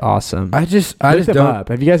shots. It was awesome. I just Look them don't. up.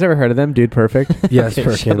 Have you guys ever heard of them? Dude Perfect. Yes,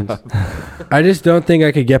 Okay, shut Perkins. I just don't think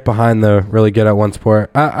I could get behind the really good at one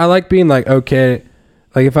sport. I like being like okay,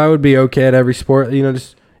 like if I would be okay at every sport,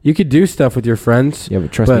 just you could do stuff with your friends. Yeah,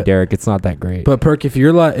 but trust me, But- Derek, it's not that great. But Perk, if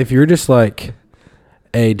you're just like,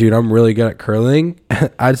 hey, dude, I'm really good at curling,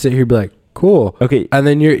 I'd sit here and be like, cool. okay, And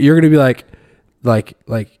then you're gonna be like,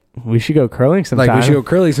 We should go curling sometime. we should go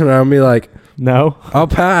curling sometime. And be like, No. I'll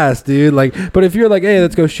pass, dude. Like, but if you're like, hey,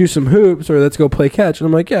 let's go shoot some hoops or let's go play catch, and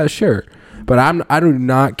I'm like, yeah, sure. But I do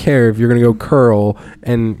not care if you're gonna go curl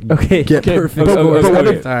and get perfect but scores what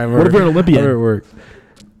every if- time. what if you're an Olympian? however it works.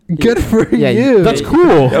 Good for Yeah, you. That's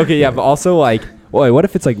cool. okay, yeah, but also like, wait, what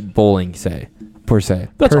if it's like bowling, per se?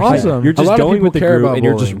 That's Perfect. awesome. You're A just lot of going people with the care group about and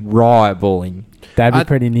you're just bowling. raw at bowling. That'd be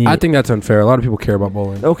pretty neat. I think that's unfair. A lot of people care about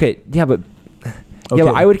bowling. Okay, yeah, but Okay.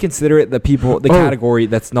 I would consider it the category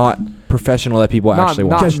that's not professional that people Not- actually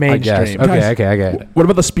not watch. main- I guess. mainstream. Okay, Guys, I get it. What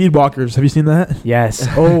about the speed walkers? Have you seen that? Yes.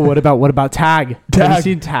 Oh, what about tag? Have you Tag.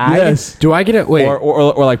 seen tag? Yes. Do I get it? Wait,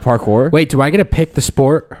 Or like parkour. wait. Do I get to pick the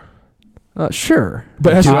sport? Sure.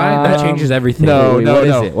 But has Do I? That Um, changes everything. no, Wait, no, what is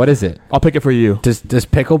no. it? What is it? I'll pick it for you. Does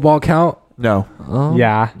pickleball count? No. Oh,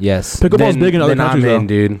 Yeah. Yes. Pickleball's big in other then I'm countries, in, though.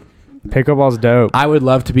 dude. Pickleball's dope. I would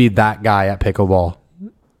love to be that guy at pickleball.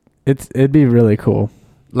 It'd be really cool.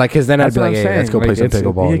 Like, cause then That's I'd be what like, I'm hey, let's saying. go play Like, some it's-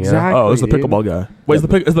 pickleball. exactly. Oh, it's the dude. pickleball guy. Wait, is the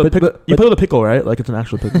pick? Is the pick? You play with a pickle, right? Like it's an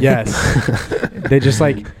actual pickle. Yes. They just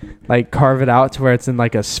like carve it out to where it's in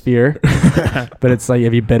like a sphere, but it's like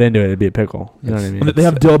if you bit into it, it'd be a pickle. You know what I mean? And they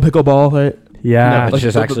have dill pickleball, right? Yeah. It's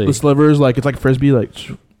just actually- the slivers, like it's like frisbee, like.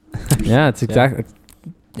 Yeah. It's exactly.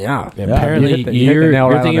 Yeah. Apparently, You hit the nail you're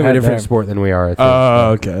right on thinking the of a head different there. sport than we are. I think.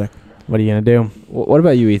 Oh, okay. What are you gonna do? What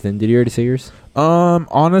about you, Ethan? Did you already say yours?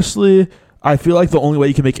 Honestly, I feel like the only way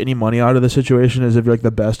you can make any money out of this situation is if you're like the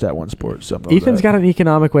best at one sport. Ethan's got an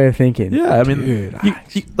economic way of thinking. Yeah, I mean, Dude,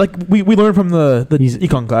 like we learned from the He's-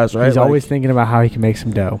 econ class, right? He's Like, always thinking about how he can make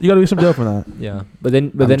some dough. you got to do some dough from that. Yeah, but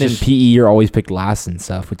then I'm in just- PE you're always picked last and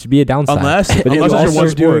stuff, which would be a downside. Unless But it unless was it's your also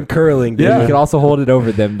one doing sport. curling. Dude. Yeah. You could also hold it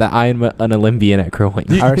over them that I am an Olympian at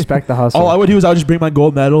curling. I respect the hustle. All I would do is I would just bring my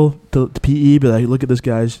gold medal to PE, be like, look at this,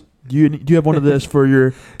 guys. Do you have one of this for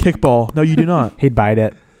your kickball? No, you do not. He'd bite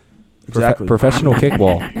it. Exactly. Professional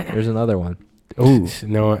kickball. There's another one. Ooh,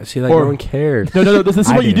 no, see, like Or- no one cares. No. This is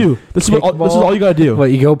I what you do. do. This is all you gotta do.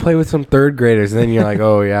 But you go play with some third graders, and then you're like,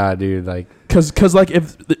 oh yeah, dude, like. Cause like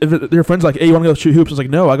if your friend's like, hey, you want to go shoot hoops? It's like,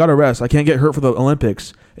 no, I got to rest. I can't get hurt for the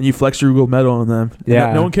Olympics. And you flex your gold medal on them. And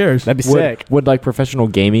Yeah. no one cares. That'd be Would, sick. would like professional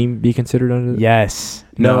gaming be considered under? Yes.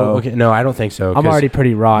 No, okay, no, I don't think so. I'm 'cause already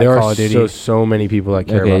pretty raw at there Call are of Duty. so many people that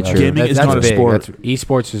care Okay, about that. true. Gaming is That's not a big. sport.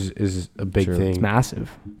 Esports is a big True. thing. It's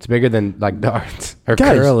massive. It's bigger than like darts or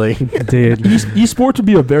Guys. curling. Dude. Esports would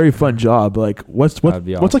be a very fun job. Like, what's That'd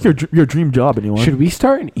be like your dream job? Anyone? Should we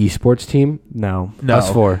start an esports team? No. No.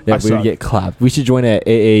 Us four. Yeah, I we suck. would get clapped. We should join a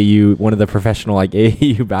AAU, one of the professional like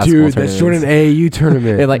AAU basketball Dude, let's join an tournaments. AAU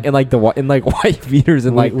tournament. in like white beaters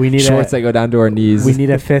and like We need shorts that go down to our knees. We need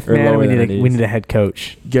a fifth Or man. lower We than need our we knees. need a head coach.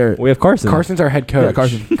 Garrett. We have Carson. Carson's our head coach.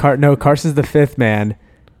 Yeah, Carson. Carson's the fifth man,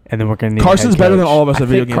 and then we're gonna need. Carson's a head better than coach. all of us I at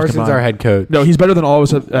video think games Carson's combined. our head coach. No, he's better than all of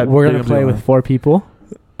us at We're video gonna games play combined. with 4 people.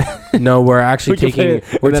 No, we're actually We can play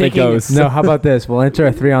taking. it, We're and then it taking. goes. No, how about this? We'll enter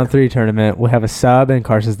a 3-on-3 tournament. We'll have a sub, and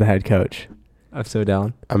Carson's the head coach. I'm so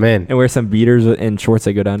down. I'm in. And wear some beaters and shorts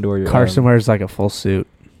that go down to our. Carson wears like a full suit.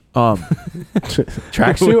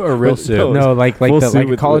 Tracksuit or real suit? No, No, like full the suit like a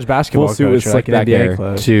with- college basketball full suit coach with or like an slick back NBA hair.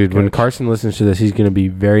 clothes. Dude, when coach. Carson listens to this, he's gonna be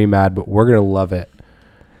very mad, but we're gonna love it.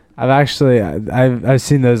 I've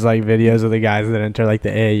seen those like videos of the guys that enter like the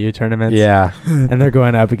AAU tournaments. Yeah, And they're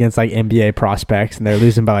going up against like NBA prospects and they're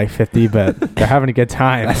losing by like 50, but they're having a good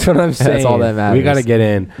time. that's what I'm saying. That's all that matters. We gotta get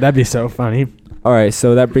in. That'd be so funny. All right,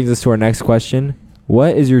 so that brings us to our next question.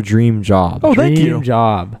 What is your dream job? Oh, thank Dream you.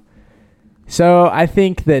 job. So I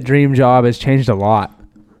think that dream job has changed a lot.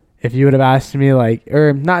 If you would have asked me like,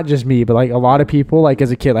 or not just me, but like a lot of people, like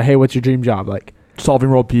as a kid, like, hey, what's your dream job? Like, Solving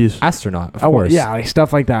world peace. Astronaut, of I course. yeah, like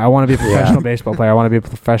stuff like that. I want to be a professional baseball player. I want to be a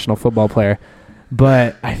professional football player.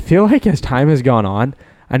 But I feel like as time has gone on,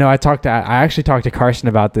 I know I actually talked to Carson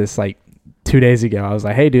about this like 2 days ago. I was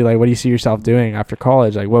like, hey, dude, like, what do you see yourself doing after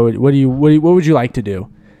college? Like, what would you like to do?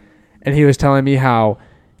 And he was telling me how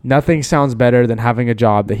nothing sounds better than having a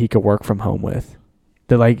job that he could work from home with.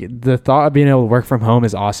 That like the thought of being able to work from home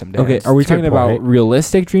is awesome. To Okay, him. are we That's a good talking about point.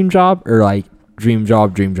 realistic dream job or like dream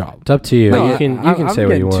job? It's up to you. No, you can I'm say what you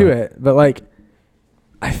getting want. to it, but like,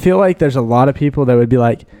 I feel like there's a lot of people that would be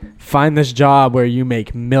like, find this job where you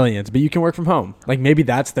make millions, but you can work from home. Like maybe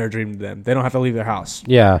that's their dream to them. They don't have to leave their house.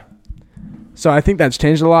 Yeah, So I think that's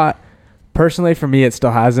changed a lot. Personally, for me, it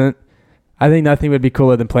still hasn't. I think nothing would be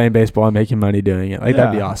cooler than playing baseball and making money doing it. Like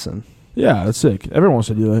that'd be Yeah. awesome. Yeah, that's sick. Everyone wants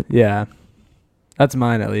to do that. Yeah, that's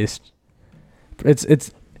mine at least.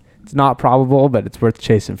 It's not probable, but it's worth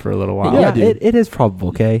chasing for a little while. Yeah, dude. it is probable.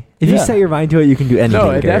 Okay, if you Yeah. set your mind to it, you can do anything.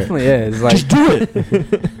 No, it Garrett. definitely is. Like, Just do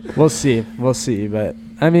it. we'll see. But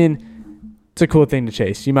I mean, it's a cool thing to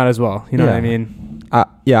chase. You might as well. You know what I Yeah. mean?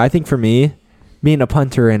 Yeah, I think for me, being a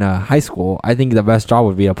punter in high school, I think the best job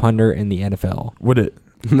would be a punter in the NFL. Would it?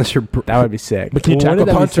 unless you're That would be sick. But can you Well, tackle wouldn't a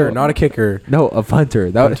that be punter, so- not a kicker. No, a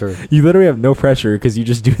punter. That Punter. you literally have no pressure because you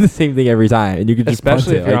just do the same thing every time, and you can just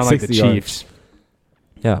Especially punt if you're it, on like the 60 yards. Chiefs.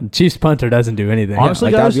 Yeah. Chiefs punter doesn't do anything. Honestly,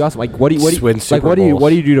 like that'd guys, be awesome. Like what do you Win like Super what do you Bowls. what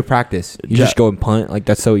do you do to practice? You Jack- just go and punt. Like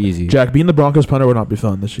that's so easy. Jack, being the Broncos punter would not be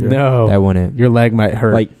fun this year. No, That wouldn't. your leg might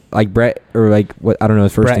hurt. Like Brett or like what I don't know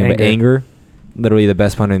his first Brett name, but Anger. Anger, literally the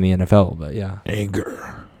best punter in the NFL. But yeah, Anger.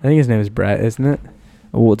 I think his name is Brett, isn't it?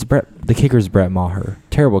 well it's Brett. The kicker's Brett Maher.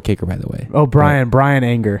 Terrible kicker by the way. Oh, Brian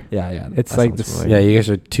Anger. Yeah. It's that like sounds this- familiar. Yeah, you guys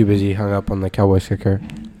are too busy hung up on the Cowboys kicker.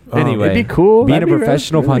 Anyway, it'd be cool. Being That'd a be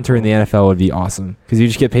professional really punter in cool. the NFL would be awesome because you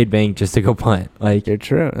just get paid bank just to go punt. Like You're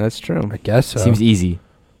true. That's true. I guess so. seems easy.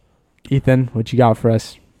 Ethan, what you got for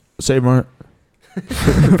us? Save Mark. For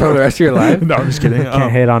the rest of your life. No, I'm just kidding.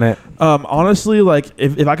 Can't hate on it. Honestly, like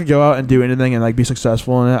if I could go out and do anything and like be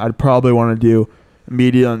successful in it, I'd probably want to do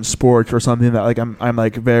media and sports or something that like I'm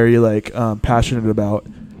like very like passionate about.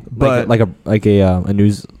 But like a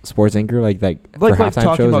news sports anchor like for halftime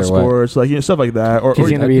talking shows about or what? sports, like stuff like that, or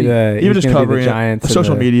He's gonna be the even he's just gonna be covering the Giants, and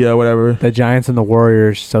social the, media, whatever. the Giants and the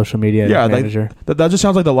Warriors social media Yeah, like, manager. That just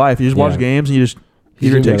sounds like the life. You just watch Yeah. games and you just He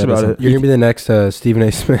He's takes gonna about be it. You're gonna be the next Stephen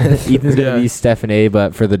A. Smith. Ethan's Yeah. gonna be Stephen A,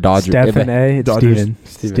 but for the Dodgers. Stephen A. It's Dodgers. Steven.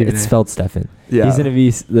 Steven It's A. spelled Stephen. Yeah. He's gonna be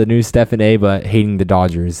the new Stephen A, but hating the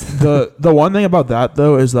Dodgers. the one thing about that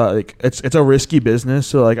though is that like it's a risky business,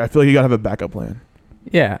 so like I feel like you gotta have a backup plan.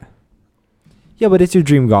 Yeah. Yeah, but it's your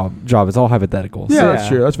dream job. It's all hypothetical. Yeah, So- that's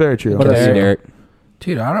true. That's very true. What about you, Derek?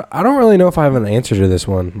 Dude, I don't really know if I have an answer to this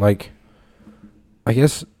one. Like, I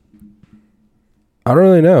guess I don't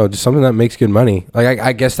really know. Just something that makes good money. Like,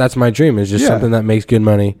 I guess that's my dream. Is just Yeah. something that makes good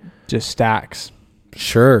money. Just stacks.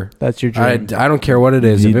 Sure. That's your I dream. don't care what it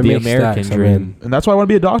is. If it The makes American stacks, dream. And that's why I want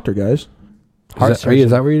to be a doctor, guys. Is that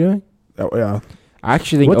what you're doing? Oh, yeah. I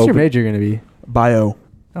actually think What's your major going to be? Bio.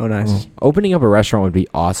 Oh, nice. opening up a restaurant would be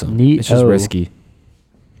awesome. Neat. It's just Oh. risky.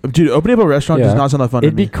 Dude, opening up a restaurant does Yeah. not sound that fun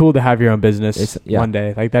It'd to be me. cool to have your own business It's- one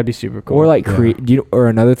day. Like, that'd be super cool. Or like Yeah. create. Or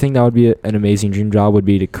another thing that would be an amazing dream job would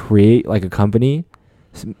be to create like a company.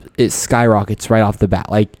 It skyrockets right off the bat.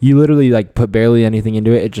 Like you literally like put barely anything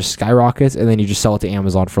into it. It just skyrockets, and then you just sell it to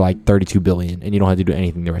Amazon for like 32 billion, and you don't have to do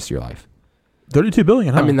anything the rest of your life. 32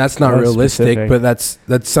 billion, huh? I mean, that's not That's realistic, specific. but that's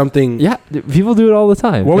something. Yeah, people do it all the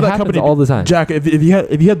time. What would It that happens company all the time? Jack, if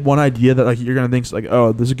you had one idea that like you're gonna think like,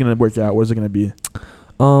 oh, this is gonna work out, what is it gonna be?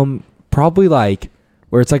 Probably like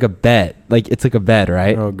where it's like a bed. Like it's like a bed,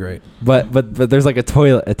 right? Oh, great. But there's like a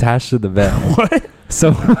toilet attached to the bed. What?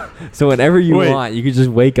 So whenever you Wait. want, you could just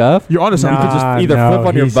wake up. You're onto something. You could just Nah, either no, flip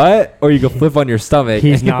on your he's- butt or you can flip on your stomach.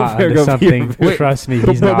 He's and you'll not go under pee something. Wait, Trust me, But,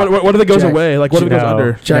 he's not. what if it goes Jack, away? Like what if it goes no.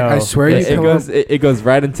 under? Jack, I No. swear you It come goes. up- It goes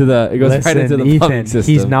right into the. It goes right into the Ethan, plumbing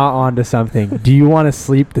system. he's not onto something. Do you want to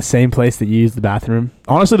sleep the same place that you use the bathroom?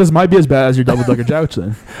 Honestly, this might be as bad as your double decker couch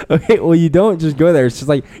then. Okay, well you don't just go there. It's just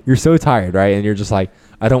like you're so tired, right? And you're just like,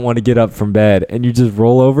 I don't want to get up from bed, and you just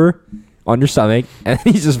roll over on your stomach and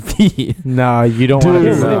you just pee. No, you don't want to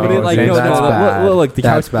Dude, be no, sleeping. like, James, no, that's no, bad. look, the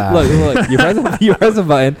That's couch. bad. Look, you press a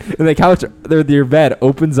button, and the couch, your bed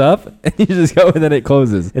opens up, and you just go, and then it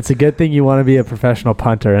closes. It's a good thing you want to be a professional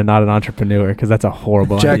punter and not an entrepreneur, because that's a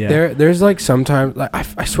horrible Jack, idea. there's like sometimes, like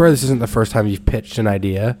I swear this isn't the first time you've pitched an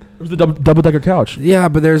idea. It was the double decker couch. Yeah,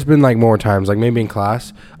 but there's been like more times, like maybe in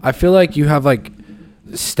class. I feel like you have like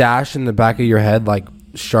stash in the back of your head, like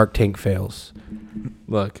Shark Tank fails.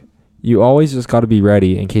 Look, you always just got to be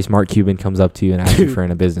ready in case Mark Cuban comes up to you and asks you for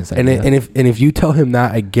a business And idea, if you tell him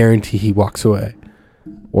that, I guarantee he walks away.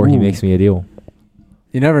 or he Ooh. makes me a deal.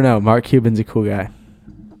 You never know. Mark Cuban's a cool guy.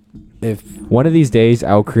 If One of these days,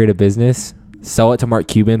 I'll create a business, sell it to Mark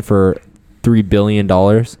Cuban for $3 billion,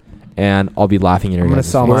 and I'll be laughing in your I'm gonna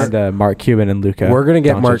guys' sell face. mine to Mark Cuban and Luca. we're gonna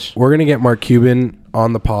get Doncic. Mark Cuban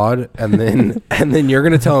on the pod, and then and then you're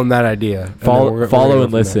gonna tell him that idea. And then Follow, we're follow gonna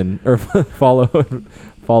and go from there. listen, or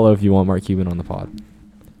follow if you want Mark Cuban on the pod.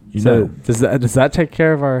 So does that take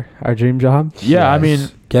care of our dream job? Yeah, I Yes. mean,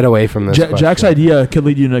 Get away from this. Jack's question. idea could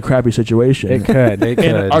lead you in a crappy situation. It could. It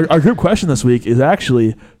And could. our group question this week is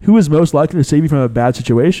actually, who is most likely to save you from a bad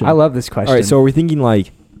situation? I love this question. All right, so are we thinking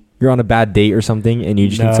like you're on a bad date or something, and you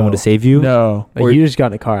just need someone No. to save you? No. like or- you just got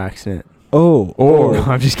in a car accident. Oh, Or- No,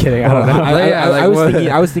 I'm just kidding. I don't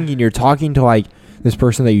know. I was thinking you're talking to like this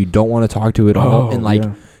person that you don't want to talk to at all, and like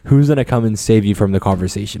yeah. who's gonna come and save you from the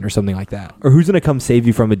conversation or something like that, or who's gonna come save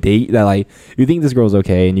you from a date that like you think this girl's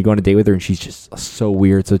okay and you go on a date with her and she's just so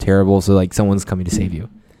weird, so terrible, so like someone's coming to save you.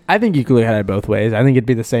 I think you could look at it both ways. I think it'd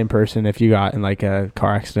be the same person if you got in like a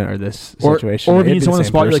car accident or this Or situation. if you It'd need be someone the to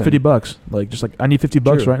same spot you like person. $50. Like, just like, I need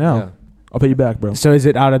 $50 right now. Yeah. I'll pay you back, bro. So is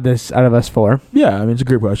it out of us four? Yeah, I mean, it's a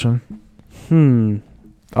great question.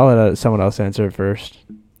 I'll let someone else answer it first.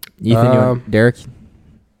 Ethan, Derek.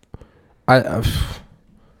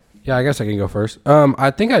 Yeah, I guess I can go first.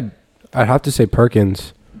 I think I'd have to say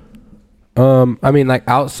Perkins. I mean, like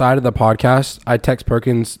outside of the podcast, I text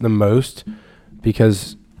Perkins the most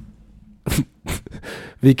because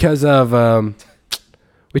of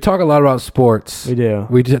we talk a lot about sports. We do.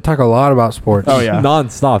 We talk a lot about sports. Oh, yeah.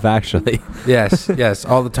 Non-stop actually. yes,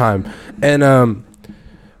 all the time. And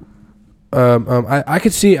I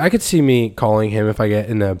could see me calling him if I get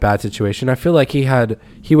in a bad situation. I feel like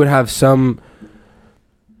he would have some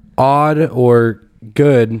odd or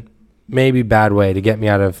good, maybe bad way to get me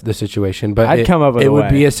out of the situation. But I'd come up with it a would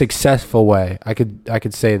way. be a successful way. I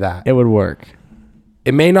could say that. It would work.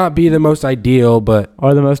 It may not be the most ideal, but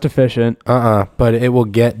Or the most efficient. but it will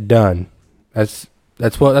get done. That's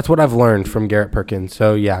what I've learned from Garrett Perkins.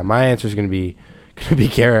 So yeah, my answer is gonna be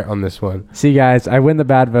Garrett on this one. See, guys, I win the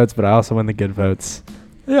bad votes, but I also win the good votes.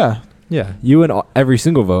 Yeah. Yeah, you win every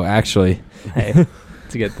single vote actually. Hey,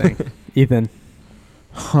 it's a good thing. Ethan.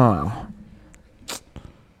 Huh.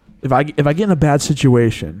 If I get in a bad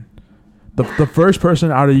situation, the first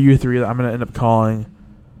person out of you three that I'm gonna end up calling,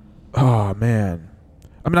 oh man,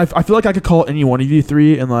 I mean, I feel like I could call any one of you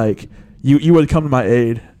three, and like you would come to my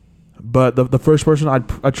aid. But the first person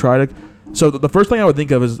I'd try to. So the first thing I would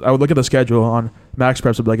think of is I would look at the schedule on Max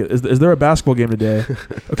Preps and be like, is there a basketball game today?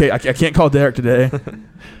 Okay, I can't call Derek today.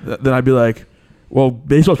 Then I'd be like, well,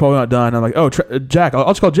 baseball's probably not done. I'm like, oh, Jack, I'll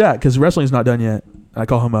just call Jack because wrestling's not done yet. I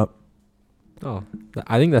call him up. Oh,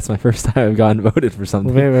 I think that's my first time I've gotten voted for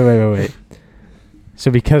something. Wait.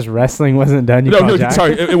 So because wrestling wasn't done, you called Jack?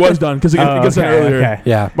 Sorry, it was done because it gets done earlier. Okay.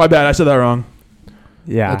 Yeah. My bad, I said that wrong.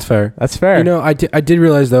 Yeah, That's fair. You know, I did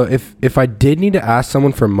realize though, if I did need to ask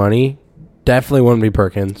someone for money, definitely wouldn't be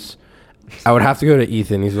Perkins. I would have to go to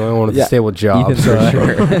Ethan. He's the only one with a stable job. Ethan, for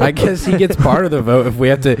sure. I guess he gets part of the vote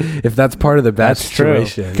if that's part of the bet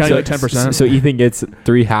situation. Kind of like 10%. So Ethan gets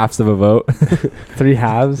 3/2 of a vote.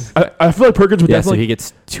 3/2. I feel like Perkins would So definitely. he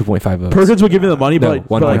gets 2.5 votes. Perkins would give me the money, No,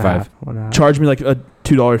 but like 1.5. charge me like a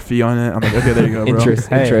 $2 fee on it. I'm like, okay, there you go, bro. Interest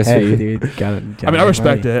Hey, fee. dude, gotta I mean, I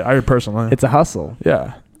respect money. it. I personally. It's a hustle.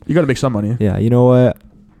 Yeah, you got to make some money. Yeah, you know what?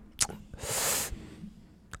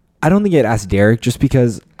 I don't think I'd ask Derek just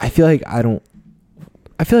because I feel like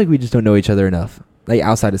we just don't know each other enough. Like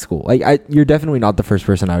outside of school. Like you're definitely not the first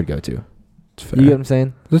person I would go to. That's fair. You get what I'm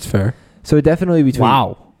saying? That's fair. So definitely between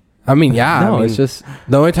I mean, yeah. No, I mean, it's just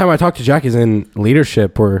the only time I talk to Jack is in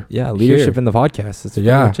leadership or leadership in the podcast. That's pretty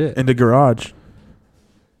much it. In the garage.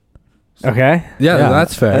 Okay. Yeah, Yeah.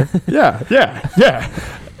 that's fair. Yeah.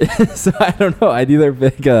 So I don't know. I'd either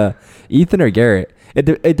pick Ethan or Garrett.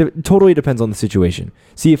 It totally depends on the situation.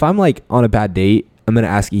 See, if I'm like on a bad date, I'm gonna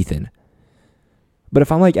ask Ethan. But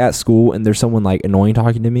if I'm like at school and there's someone like annoying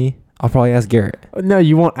talking to me, I'll probably ask Garrett. No,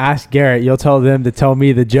 you won't ask Garrett. You'll tell them to tell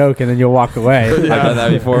me the joke, and then you'll walk away. I've done that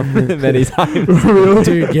before many times.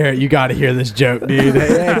 Dude, Garrett, you got to hear this joke, dude.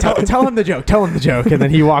 Hey, tell him the joke. Tell him the joke, and then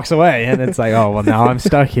he walks away, and it's like, oh well, now I'm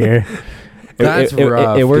stuck here. That's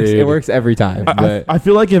rough, it works. dude. It works every time. But I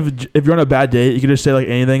feel like if you're on a bad date, you can just say like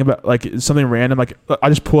anything about like something random. Like I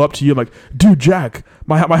just pull up to you, I'm like, dude, Jack,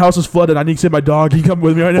 my house is flooded. I need to save my dog. Can you come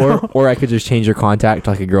with me right now? or I could just change your contact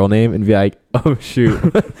to like a girl name and be like, oh shoot,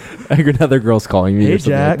 another girl's calling me. Hey, or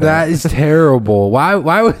something Jack. like That is terrible. Why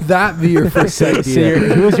would that be your first idea?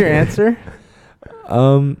 Who was your answer?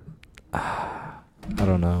 I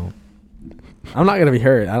don't know. I'm not gonna be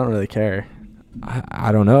hurt. I don't really care.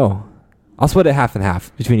 I don't know. I'll split it half and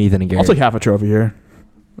half between Ethan and Garrett. I'll take half a trophy here.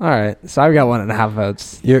 All right, so I've got 1.5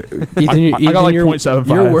 votes. Ethan, I got like you're, 0.75.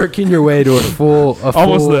 You're working your way to a full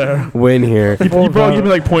Almost there. win here. You probably give me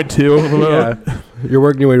like 0.2. Yeah. You're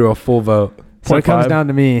working your way to a full vote. So it comes 0.5. down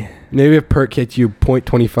to me. Maybe if Perk hits you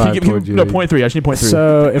 0.25 towards you. No, 0.3. I just need 0.3.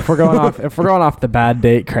 So if we're going off the bad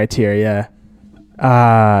date criteria,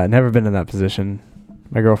 never been in that position.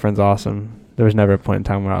 My girlfriend's awesome. There was never a point in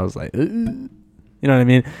time where I was like, you know what I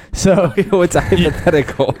mean? So what's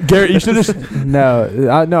hypothetical? Garrett, you should just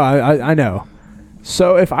I know.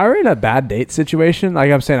 So if I were in a bad date situation,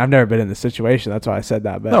 like I'm saying, I've never been in this situation. That's why I said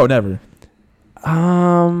that. But no, never.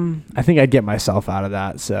 I think I'd get myself out of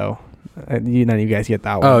that. So none of you guys get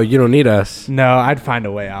that one. Oh, you don't need us. No, I'd find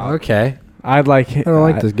a way out. Okay. I'd like. I don't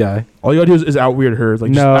like this guy. All you gotta do is out weird her.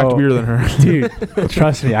 Like No. just act weirder than her. Dude.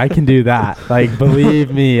 Trust me, I can do that. Like,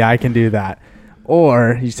 believe me, I can do that.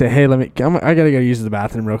 Or you say, hey, I gotta go use the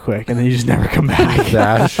bathroom real quick, and then you just never come back.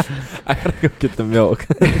 Dash. I gotta go get the milk.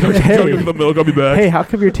 Go give me the milk. I'll be back. Hey, how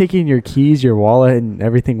come you're taking your keys, your wallet, and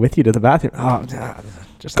everything with you to the bathroom? Oh,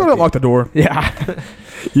 just Go like unlock the door. Yeah.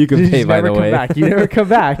 You can You pay just by never the come way. back. You never come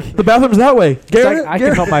back. The bathroom's that way. It's Garrett, like, I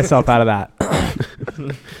can help myself out of that.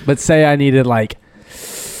 But say I needed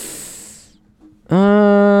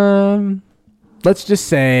let's just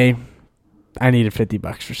say I needed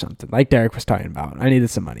 $50 or something, like Derek was talking about. I needed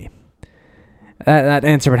some money. That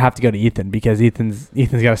answer would have to go to Ethan because Ethan's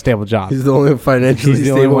got a stable job. He's the only financially He's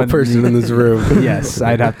the only stable one- person in this room. Yes,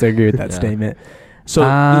 I'd have to agree with that Yeah. statement. So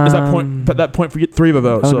is that point? That point for 3 of a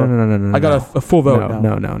vote. Oh, so no. I got a full vote.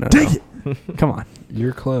 now. No. Dang it. Come on.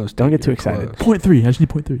 You're close. Don't dude. get too You're excited. close. 0.3. I just need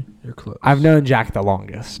 0.3. You're close. I've known Jack the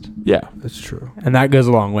longest, Yeah. That's true. and that goes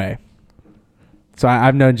a long way. So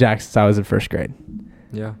I've known Jack since I was in first grade.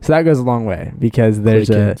 Yeah. So that goes a long way because there's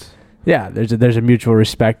there's a mutual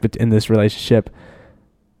respect in this relationship.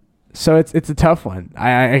 So it's a tough one.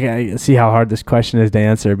 I see how hard this question is to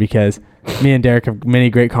answer because me and Derek have many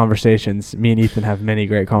great conversations. Me and Ethan have many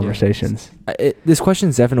great conversations. This question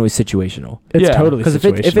is definitely situational. It's Yeah, totally Because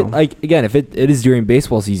situational. if it like again, if it is during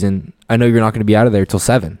baseball season, I know you're not going to be out of there till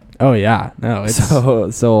 7. oh yeah, no, it's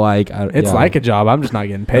So like it's like a job. I'm just not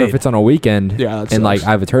getting Or paid. if it's on a weekend Yeah. and like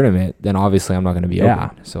I have a tournament, then obviously I'm not going to be Yeah.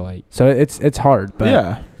 open. So like So it's hard, but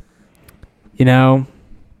yeah. you know,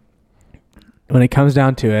 when it comes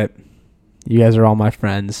down to it, you guys are all my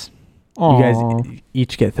friends. You guys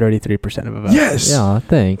each get 33% of a vote. Yes. Yeah,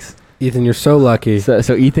 thanks. Ethan, you're so lucky.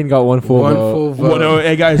 So Ethan got one full vote. vote. No,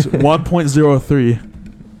 hey guys, 1.03.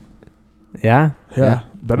 Yeah? Yeah,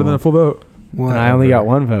 better than a full vote. And I only got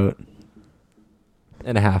one vote.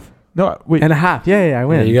 And a half. No, wait. And a half. Yeah, I Yeah,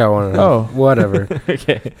 win. you got one. Oh. Whatever.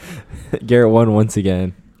 Okay. Garrett won once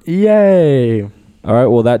again. Yay. All right,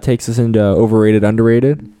 well, that takes us into overrated,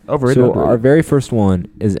 underrated. Overrated. So our very first one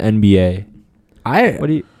is NBA. What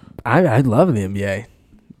do you... I love the NBA,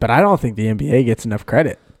 but I don't think the NBA gets enough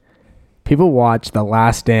credit. People watch The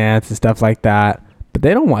Last Dance and stuff like that, but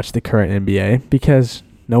they don't watch the current NBA because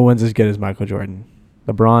no one's as good as Michael Jordan.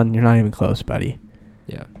 LeBron, you're not even close, buddy.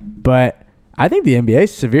 Yeah. But I think the NBA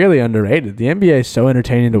is severely underrated. The NBA is so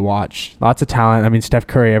entertaining to watch. Lots of talent. I mean, Steph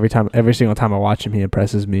Curry, every single time I watch him, he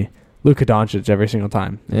impresses me. Luka Doncic, every single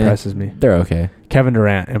time, impresses me. They're okay. Kevin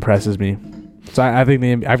Durant impresses me. So I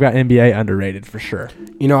think I've got NBA underrated for sure.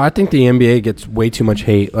 You know, I think the NBA gets way too much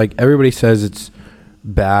hate. Like, everybody says it's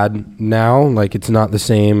bad now. Like, it's not the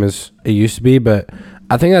same as it used to be. But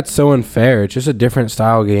I think that's so unfair. It's just a different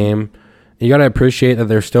style game. You got to appreciate that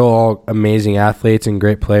they're still all amazing athletes and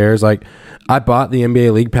great players. Like, I bought the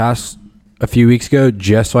NBA League Pass a few weeks ago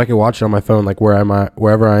just so I could watch it on my phone, like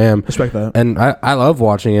wherever I am. Respect that. And I love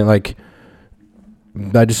watching it. Like,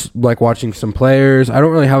 I just like watching some players. I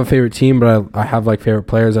don't really have a favorite team, but I have like favorite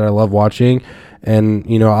players that I love watching. And,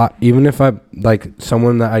 you know, even if I like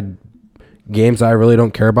someone games that I really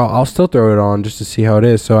don't care about, I'll still throw it on just to see how it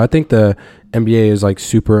is. So I think the NBA is like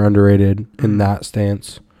super underrated in that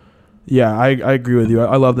stance. Yeah, I agree with you.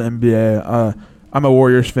 I love the NBA. I'm a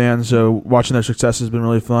Warriors fan, so watching their success has been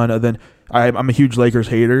really fun. And then I'm a huge Lakers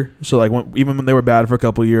hater. So like even when they were bad for a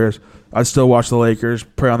couple of years, I'd still watch the Lakers,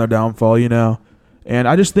 pray on their downfall, you know. And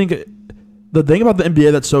I just think the thing about the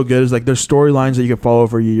NBA that's so good is like there's storylines that you can follow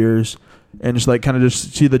for years and just like kind of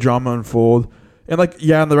just see the drama unfold. And like,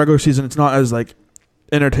 yeah, in the regular season, it's not as like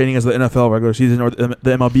entertaining as the NFL regular season or the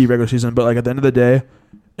MLB regular season. But like at the end of the day,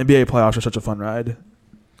 NBA playoffs are such a fun ride.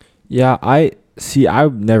 Yeah,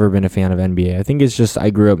 I've never been a fan of NBA. I think it's just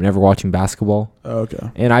I grew up never watching basketball. Oh,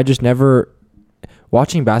 okay. And I just never...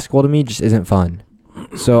 Watching basketball to me just isn't fun.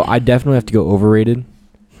 So I definitely have to go overrated.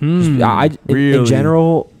 In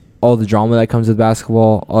general, all the drama that comes with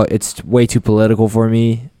basketball, it's way too political for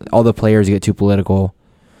me. All the players get too political.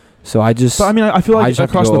 So I just... So, I mean, I feel like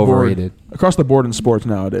across the board, overrated. Across the board in sports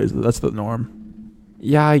nowadays, that's the norm.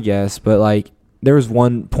 Yeah, I guess. But like, there was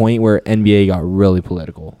one point where NBA got really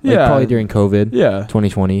political. Like, Yeah. probably during COVID. Yeah.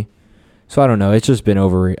 2020. So I don't know. It's just been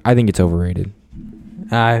overrated. I think it's overrated.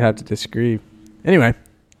 I have to disagree. Anyway,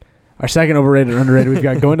 our second overrated and underrated, we've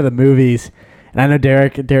got going to the movies. And I know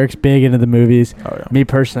Derek's big into the movies. Oh, yeah. Me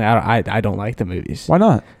personally, I don't like the movies. Why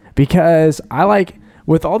not? Because I like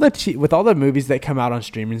with all the movies that come out on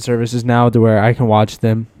streaming services now, to where I can watch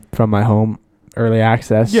them from my home, early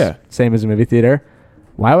access. Yeah. Same as a movie theater.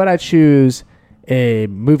 Why would I choose a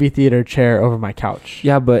movie theater chair over my couch?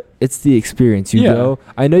 Yeah, but it's the experience. You go.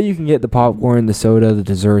 I know you can get the popcorn, the soda, the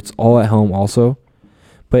desserts all at home also.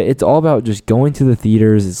 But it's all about just going to the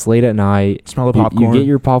theaters. It's late at night. Smell the popcorn. You get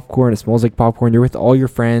your popcorn. It smells like popcorn. You're with all your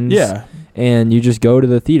friends. Yeah. And you just go to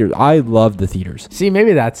the theaters. I love the theaters. See,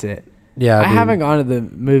 maybe that's it. Yeah, I haven't gone to the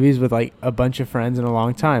movies with like a bunch of friends in a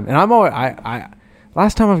long time. And I'm always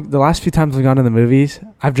the last few times I've gone to the movies,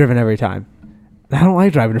 I've driven every time. I don't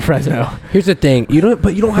like driving to Fresno. Here's the thing, you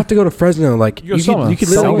don't have to go to Fresno. Like you could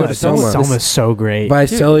literally go to Selma. Selma's so great.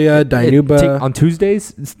 Visalia, Dinuba. On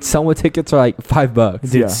Tuesdays, Selma tickets are like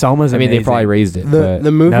 $5. Dude, Selma's amazing. They probably raised it.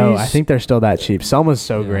 The movies. No, I think they're still that cheap. Selma's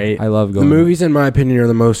so great. I love going. The movies, in my opinion, are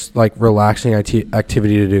the most like relaxing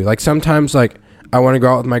activity to do. Like sometimes, like I want to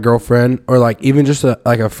go out with my girlfriend, or like even just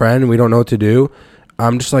like a friend. We don't know what to do.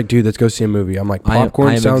 I'm just like, dude, let's go see a movie. I'm like,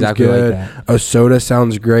 popcorn sounds exactly good. Like a soda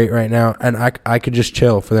sounds great right now. And I could just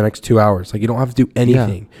chill for the next 2 hours. Like, you don't have to do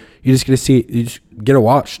anything. Yeah. You just get to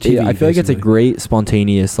watch TV. Yeah, I feel like it's a great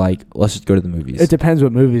spontaneous, like, let's just go to the movies. It depends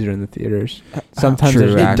what movies are in the theaters. Sometimes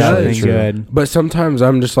there's nothing good. But sometimes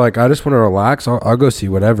I'm just like, I just want to relax. I'll go see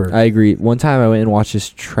whatever. I agree. One time I went and watched this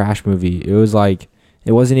trash movie. It was like,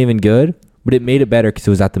 it wasn't even good. But it made it better because it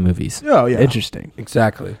was at the movies. Oh, yeah. Interesting.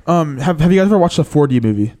 Exactly. Have you guys ever watched a 4D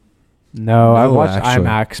movie? No, I watched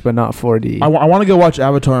IMAX, but not 4D. I want to go watch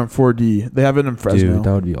Avatar in 4D. They have it in Fresno. Dude,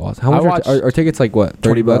 that would be awesome. How much are tickets like what?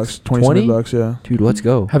 $30? 20 bucks, yeah. Dude, let's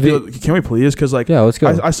go. Can we please? Because like, yeah, let's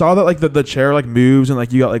go. I saw that like the chair like moves and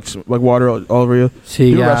like you got like water all over you.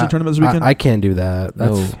 See, yeah, wrestling tournament this weekend. I can't do that.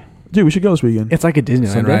 That's Dude, we should go this weekend. It's like a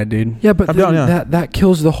Disneyland ride, dude. Yeah, but that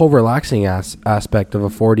kills the whole relaxing aspect of a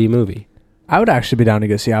 4D movie. I would actually be down to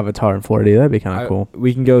go see Avatar in 4D. That'd be kind of cool.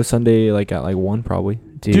 We can go Sunday like at like 1 probably.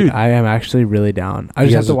 Dude, I am actually really down. I You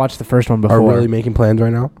just have guys to watch the first one before. Are really making plans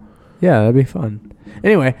right now? Yeah, that'd be fun.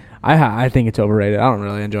 Anyway, I think it's overrated. I don't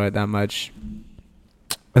really enjoy it that much.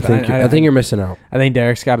 I think you're missing out. I think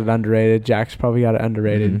Derek's got it underrated. Jack's probably got it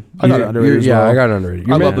underrated. I got it underrated as well. I got it underrated.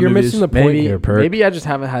 I love the You're movies. missing the point here, Perk. Maybe I just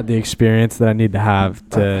haven't had the experience that I need to have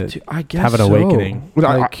to Dude, I guess have an awakening.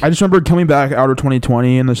 Well, Like- I just remember coming back out of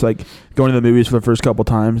 2020 and just like going to the movies for the first couple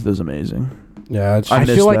times. It was amazing. Yeah, it's I I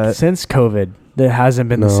missed feel like that. since COVID, it hasn't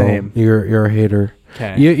been the same. You're a hater.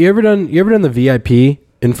 Okay, You ever done the VIP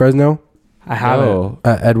in Fresno I haven't. Oh,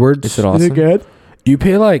 at Edwards? is it awesome? Is it good? You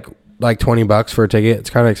pay like $20 for a ticket. It's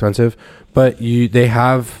kind of expensive, but you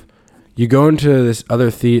go into this other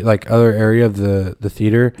other area of the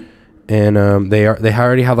theater, and they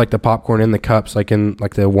already have like the popcorn in the cups, like in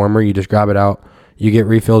like the warmer. You just grab it out. You get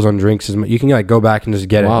refills on drinks. You can like go back and just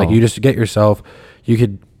get it. Wow. Like you just get yourself.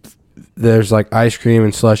 There's like ice cream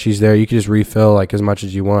and slushies there. You can just refill like as much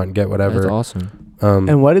as you want and get whatever. That's awesome.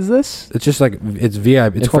 And what is this? It's just like it's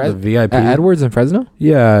VIP. It's In called the VIP. At Edwards and Fresno?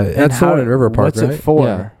 Yeah, And that's the one in River Park, What's right? it for?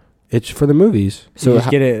 Yeah. It's for the movies. So So you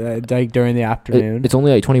just get it like during the afternoon. it's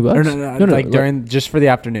only like $20. or no, like during just for the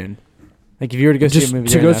afternoon. Like if you were to go Just see a movie,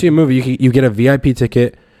 to go see a movie, you get a VIP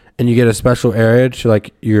ticket and you get a special area to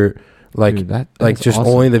like your like Dude, like that's just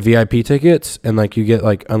awesome. only the VIP tickets, and like you get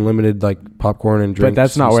like unlimited like popcorn and drinks. but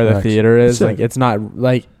that's not and where the snacks. theater is. Sick. Like it's not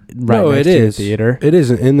like right No, next it to your is. theater. It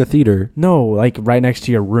isn't in the theater. No, like right next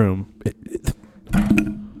to your room.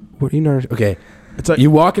 What do you know? Okay, It's like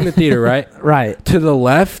you walk in the theater, right? Right. To the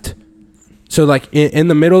left. So like in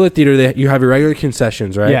the middle of the theater, you have your regular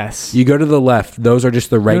concessions, right? Yes. You go to the left; those are just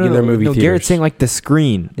the regular movie No, theaters. Garrett's saying like the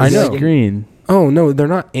screen. I Is know. like- Green. Oh no, they're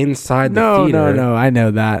not inside the No, theater. no. I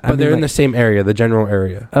know that. But they're in the same area, the general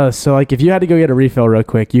area. Oh, so like if you had to go get a refill real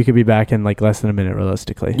quick, you could be back in like less than a minute,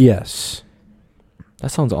 realistically. Yes,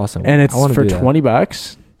 That sounds awesome. And it's I wanna for do that.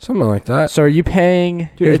 $20. something like that. So are you paying?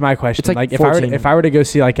 Here's my question: it's like if 14. I were to go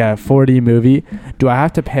see like a 4D movie, do I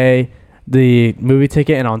have to pay the movie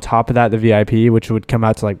ticket and on top of that the VIP, which would come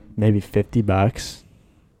out to like maybe $50?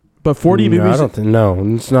 but 40 No, movies. I don't think.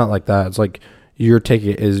 No, it's not like that. It's like your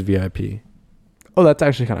ticket is VIP. Oh, that's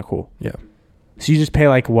actually kind of cool. Yeah. So you just pay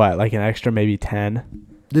like what, like an extra maybe 10?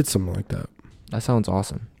 Did something like that. That sounds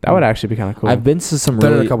awesome. That would actually be kind of cool. I've been to some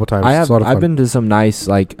Done it really. a couple times. I It's have. a lot of I've fun. been to some nice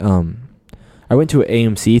like. I went to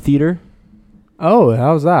an AMC theater Oh,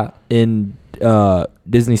 how's that? in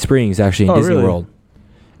Disney Springs, actually in Oh, Disney really? World,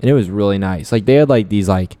 and it was really nice. Like they had like these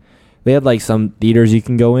like, they had like some theaters you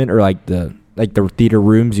can go in, or like the theater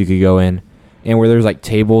rooms you could go in, and where there's like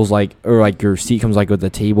tables like, or like your seat comes like with a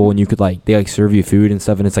table, and you could like they like serve you food and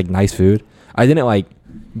stuff, and it's like nice food. I didn't like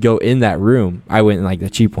go in that room. I went in like the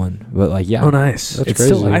cheap one, but like yeah. Oh, nice. That's It's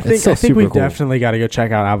crazy. still, I it's think still we super cool. definitely got to go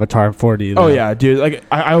check out Avatar in 4D. Oh though. yeah, dude. Like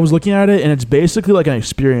I was looking at it and it's basically like an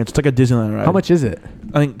experience. It's like a Disneyland ride. How much is it?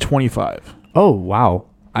 I think 25. Oh, wow.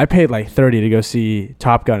 I paid like 30 to go see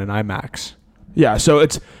Top Gun in IMAX. Yeah, so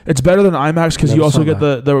it's better than IMAX because you Never also saw get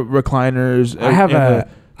the recliners. I have and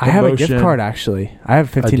I have a gift motion. card actually. I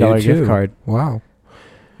have a I do $15 too. gift card. Wow.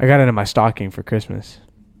 I got it in my stocking for Christmas.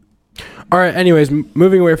 All right. Anyways,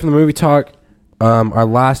 moving away from the movie talk, our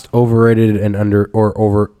last overrated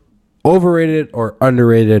or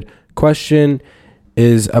underrated question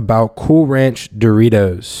is about Cool Ranch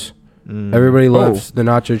Doritos. Mm. Everybody loves the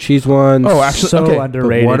nacho cheese ones. Oh, actually, so okay. But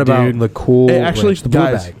underrated, what about dude. the Cool Hey, actually, Ranch, the blue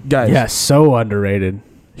guys, bag? Yes, so underrated.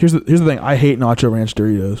 Here's the thing. I hate nacho ranch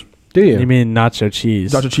Doritos. Do you? You mean nacho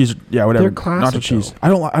cheese? Nacho cheese, yeah, whatever. They're classic, nacho cheese.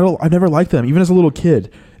 though. I've never liked them, even as a little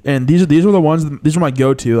kid. And these are the ones. These are my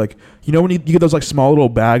go-to. Like you know when you get those like small little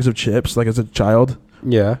bags of chips, like as a child.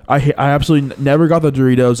 Yeah. I absolutely never got the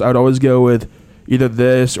Doritos. I would always go with either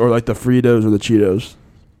this or like the Fritos or the Cheetos.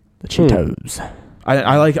 The Cheetos.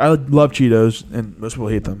 I love Cheetos, and most people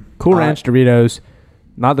hate them. Cool Ranch Doritos.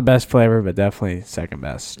 Not the best flavor, but definitely second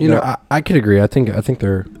best. You know, I could agree. I think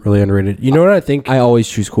they're really underrated. You know what I think? I always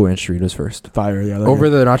choose Cool Ranch Doritos first. Fire, yeah. Over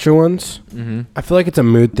the nacho ones, Mm-hmm. I feel like it's a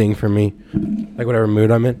mood thing for me, like whatever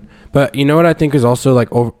mood I'm in. But you know what I think is also like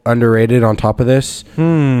underrated on top of this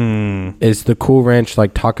is the Cool Ranch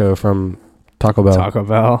like taco from Taco Bell. Taco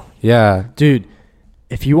Bell. Yeah, Dude,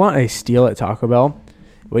 if you want a steal at Taco Bell,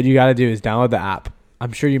 what you got to do is download the app.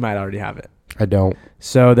 I'm sure you might already have it. I don't.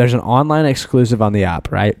 So there's an online exclusive on the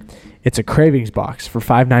app, right? It's a cravings box for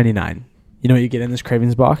 $5.99. You know what you get in this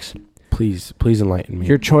cravings box? Please enlighten me.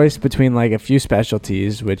 Your choice between like a few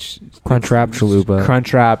specialties, which Crunchwrap Chalupa.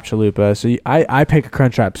 Crunchwrap Chalupa. So I pick a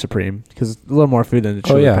Crunchwrap Supreme because it's a little more food than the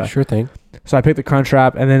Chalupa. Oh yeah, sure thing. So I picked the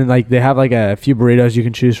Crunchwrap, and then like they have like a few burritos you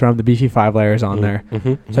can choose from. The beefy 5 layers on there.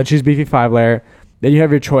 Mm-hmm. So I choose beefy 5 layer. Then you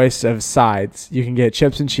have your choice of sides. You can get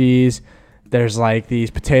chips and cheese, There's like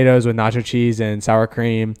these potatoes with nacho cheese and sour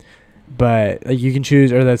cream, but like, you can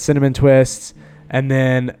choose, or the cinnamon twists, and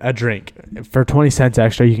then a drink. For 20 cents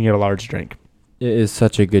extra, you can get a large drink. It is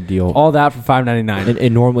such a good deal. All that for $5.99.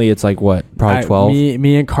 And normally it's like what? Probably 12.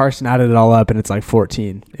 Me and Carson added it all up, and it's like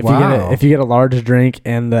 14. If you get a large drink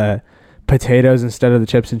and the potatoes instead of the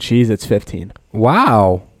chips and cheese, it's 15.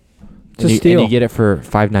 Wow. It's a steal. And you get it for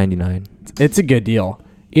 $5.99. It's a good deal.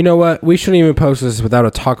 You know what? We shouldn't even post this without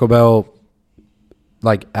a Taco Bell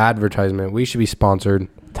like advertisement. We should be sponsored.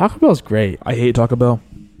 Taco Bell's great. I hate Taco Bell.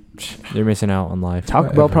 You're missing out on life.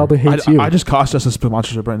 Taco Bell probably hates you. I just cost us a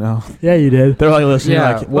sponsorship right now. Yeah, you did. They're like, listen,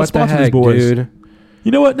 Yeah, like, what let's the sponsor heck, these boys. dude?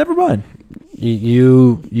 You know what? Never mind.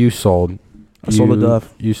 You sold. I sold the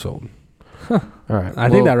duff. You sold. All right. I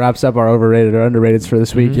think that wraps up our overrated or underrateds for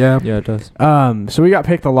this week. Yeah. Yeah, it does. So we got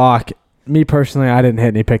Pick the Lock. Me personally, I didn't hit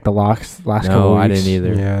any Pick the Locks last couple No, weeks. I didn't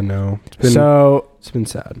either. Yeah, no. It's been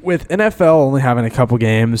sad. With NFL only having a couple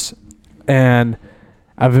games, and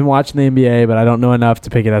I've been watching the NBA, but I don't know enough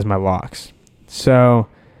to pick it as my locks. So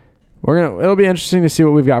it'll be interesting to see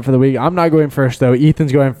what we've got for the week. I'm not going first though.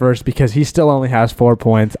 Ethan's going first because he still only has 4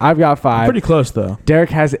 points. I've got 5. Pretty close though.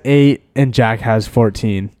 Derek has 8 and Jack has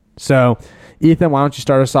 14. So Ethan, why don't you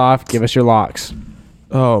start us off? Give us your locks.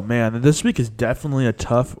 Oh man, this week is definitely a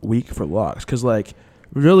tough week for locks because like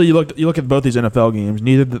really you look at both these NFL games.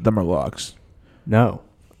 Neither of them are locks. No,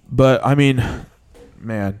 but I mean,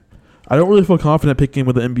 man, I don't really feel confident picking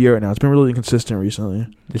with the NBA right now. It's been really inconsistent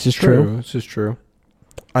recently. this is true. This is true.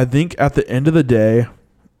 I think at the end of the day,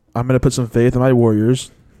 I'm going to put some faith in my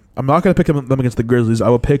Warriors. I'm not going to pick them against the Grizzlies. I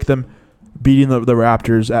will pick them beating the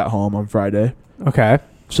Raptors at home on Friday. Okay.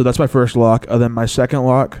 So that's my first lock. And then my second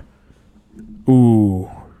lock, ooh.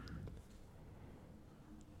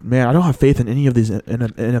 Man, I don't have faith in any of these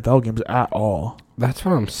NFL games at all. That's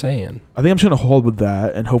what I'm saying. I think I'm just going to hold with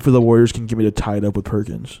that, and hopefully the Warriors can get me to tie it up with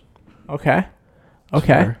Perkins. Okay.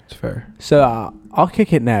 Okay. It's fair. So I'll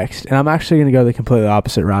kick it next, and I'm actually going to go the completely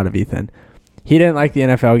opposite route of Ethan. He didn't like the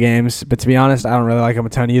NFL games, but to be honest, I don't really like them a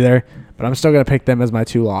ton either. But I'm still going to pick them as my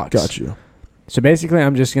 2 locks. Got you. So basically,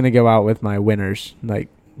 I'm just going to go out with my winners, like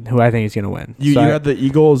who I think is going to win. You had the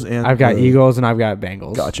Eagles and I've got Eagles and I've got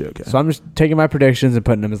Bengals. Gotcha. Okay. So I'm just taking my predictions and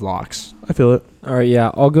putting them as locks. I feel it. All right,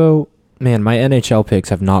 yeah, I'll go. Man, my NHL picks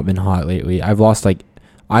have not been hot lately. I've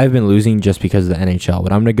been losing just because of the NHL,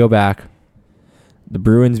 but I'm going to go back. The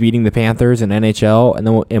Bruins beating the Panthers in NHL, and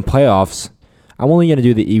then in playoffs, I'm only going to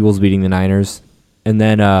do the Eagles beating the Niners, and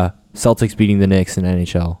then Celtics beating the Knicks in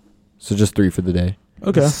NHL. So just 3 for the day.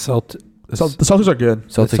 Okay. The The Celtics are good.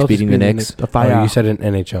 Celtics beating the Knicks. The fire. Oh, you said an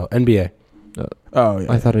NHL. NBA. Oh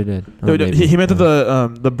yeah. I thought I did. No, Oh, maybe. he meant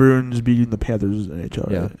that the Bruins beating the Panthers in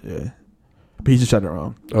NHL. Yeah. Yeah. But he just said it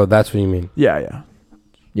wrong. Oh, that's what you mean. Yeah.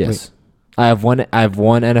 Yes. I have one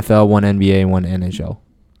NFL, one NBA, and one NHL.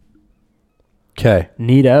 Okay.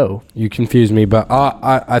 Neato. You confused me, but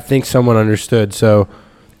I think someone understood, so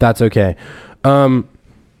that's okay.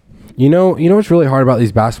 You know what's really hard about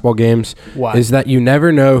these basketball games What? is that you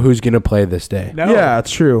never know who's going to play this day. No. Yeah, it's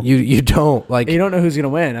true. You don't like. You don't know who's going to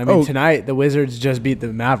win. I mean, Oh. tonight the Wizards just beat the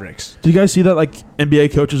Mavericks. Do you guys see that? Like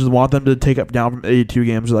NBA coaches want them to take up down from 82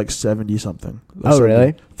 games to like 70 something. Oh,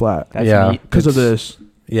 really? Flat. That's Yeah. neat. Because of It's- this.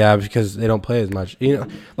 Yeah, because they don't play as much. You know,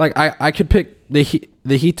 like I could pick the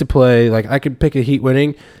Heat to play. Like I could pick a Heat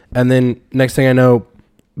winning, and then next thing I know,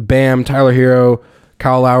 bam, Tyler Hero,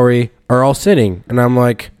 Kyle Lowry are all sitting, and I'm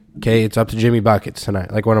like, okay, it's up to Jimmy Buckets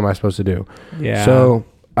tonight. Like, what am I supposed to do? Yeah. So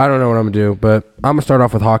I don't know what I'm gonna do, but I'm gonna start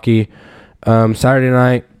off with hockey. Saturday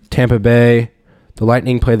night, Tampa Bay, the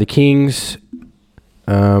Lightning play the Kings.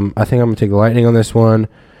 I think I'm gonna take the Lightning on this one.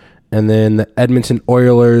 And then the Edmonton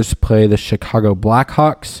Oilers play the Chicago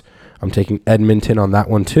Blackhawks. I'm taking Edmonton on that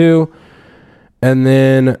one too. And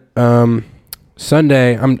then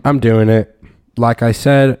Sunday, I'm doing it. Like I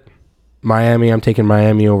said, Miami. I'm taking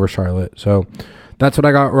Miami over Charlotte. So that's what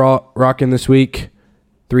I got rocking this week.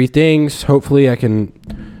 3 things. Hopefully I can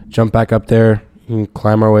jump back up there and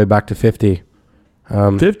climb our way back to 50.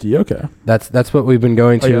 50, okay. That's what we've been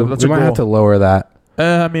going to. Oh, yeah, that's we a might have to goal. lower that.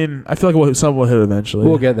 I mean, I feel like some will hit eventually.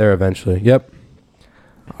 We'll get there eventually. Yep.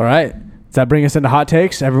 All right. Does that bring us into hot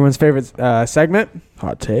takes? Everyone's favorite segment.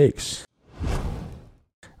 Hot takes.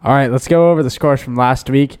 All right. Let's go over the scores from last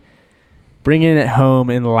week. Bringing it home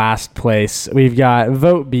in last place, we've got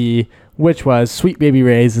Vote B, which was Sweet Baby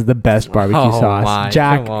Ray's is the best barbecue Oh sauce. my,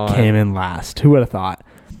 Jack come on. came in last. Who would have thought?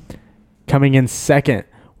 Coming in second,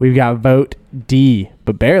 we've got Vote D,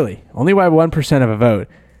 but barely. Only by 1% of a vote.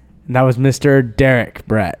 And that was Mr. Derek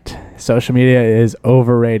Brett. Social media is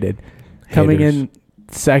overrated. Coming Haters. in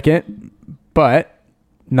second, but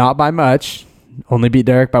not by much. Only beat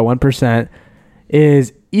Derek by 1%.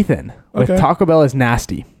 is Ethan with Okay. Taco Bell is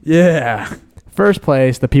nasty. Yeah. First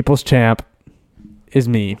place, the people's champ, is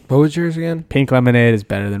me. What was yours again? Pink lemonade is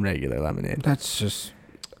better than regular lemonade. That's just.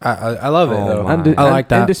 I love it Oh, though. my. I like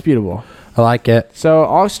that. Indisputable. I like it. So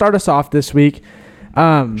I'll start us off this week.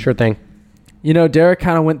 Sure thing. You know, Derek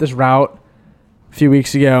kind of went this route a few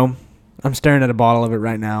weeks ago. I'm staring at a bottle of it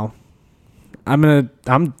right now. I'm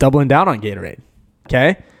doubling down on Gatorade.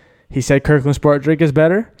 Okay? He said Kirkland Sport Drink is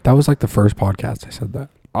better. That was like the first podcast I said that.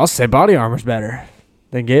 I'll say Body Armor's better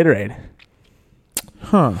than Gatorade.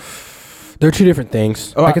 Huh. They're two different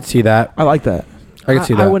things. Oh, I could see that. I like that. I could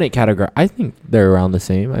see that. I wouldn't categorize. I think they're around the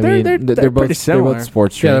same. I mean, They're they're both pretty similar. They're both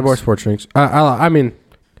sports drinks. Yeah, they're more sports drinks. I mean,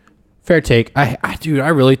 fair take. Dude, I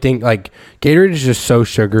really think like Gatorade is just so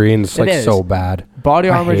sugary and it's It like is. so bad. Body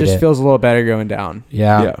I Armor hate just it. feels a little better going down.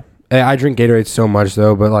 Yeah. I drink Gatorade so much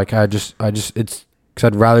though, but like I just it's because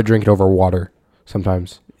I'd rather drink it over water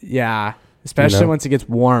sometimes. Yeah. Especially You know? once it gets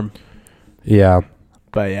warm. Yeah.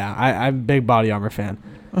 But yeah, I'm a big Body Armor fan.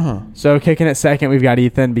 Uh-huh. So kicking it second, we've got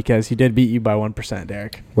Ethan because he did beat you by 1%,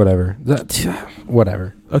 Derek. Whatever.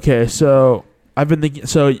 Whatever. Okay, so I've been thinking.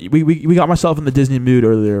 So we got myself in the Disney mood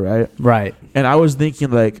earlier, right? Right. And I was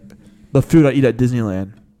thinking like the food I eat at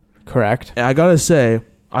Disneyland. Correct. And I gotta say,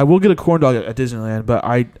 I will get a corn dog at Disneyland, but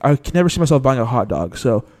I can never see myself buying a hot dog.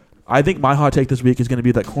 So I think my hot take this week is going to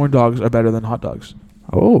be that corn dogs are better than hot dogs.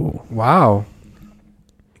 Oh. Wow.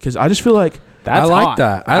 Because I just feel like That's I like hot.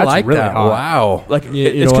 that. I That's like really that. hot. Wow. like You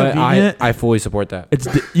it's know what? convenient. I fully support that. It's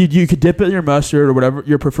you could dip it in your mustard or whatever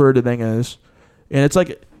your preferred thing is, and it's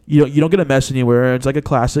like you don't get a mess anywhere. It's like a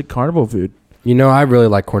classic carnival food. You know, I really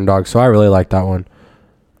like corn dogs, so I really like that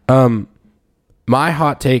one. My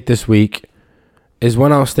hot take this week is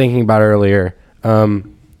one I was thinking about earlier,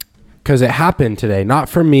 because it happened today, not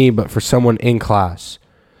for me, but for someone in class.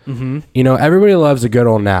 Mm-hmm. You know, everybody loves a good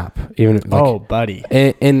old nap, even like, Oh, buddy.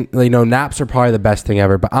 and you know, naps are probably the best thing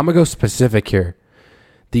ever. But I'm gonna go specific here.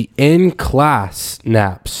 The in-class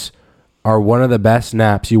naps are one of the best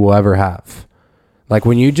naps you will ever have. Like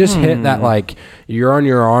when you just hit that, like you're on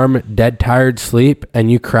your arm, dead tired sleep, and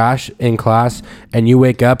you crash in class, and you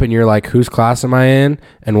wake up and you're like, "Whose class am I in?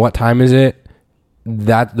 And what time is it?"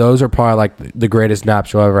 Those are probably like the greatest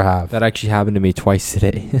naps you'll ever have. That actually happened to me twice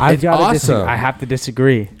today. I've got awesome. I have to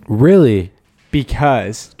disagree Really?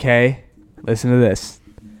 because, okay, listen to this.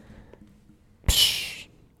 Psh,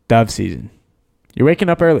 dove season. You're waking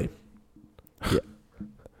up early. Yeah.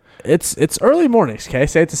 It's early mornings, okay?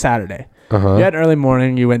 Say it's a Saturday. Uh-huh. You had an early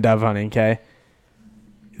morning, you went dove hunting, okay?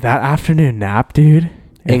 That afternoon nap, dude.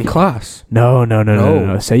 In class. No.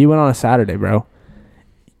 Say you went on a Saturday, bro.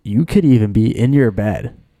 You could even be in your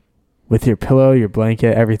bed with your pillow, your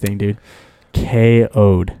blanket, everything, dude.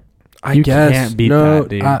 KO'd. I You guess. can't beat no, that,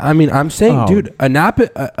 dude. I mean, I'm saying, Oh. dude, a nap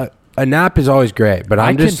is always great, but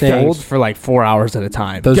I'm I just can saying fold for like 4 hours at a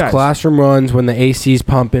time. those Guys. classroom runs when the AC's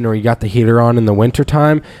pumping or you got the heater on in the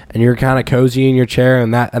wintertime and you're kind of cozy in your chair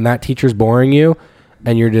and that teacher's boring you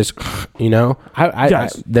and you're just, you know,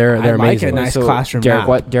 Guys, they're I like amazing. a nice So, classroom Derek,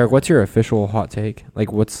 nap. Derek, what's your official hot take?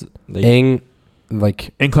 Like, what's like,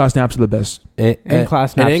 Like in class naps are the best.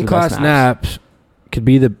 In-class an naps are the in-class best nap could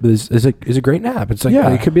be is a great nap. It's like Yeah.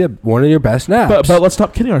 it could be one of your best naps. But let's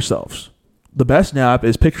stop kidding ourselves. The best nap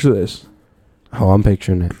is picture this. oh, I'm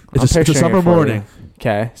picturing it. It's a picturing summer it for you. morning.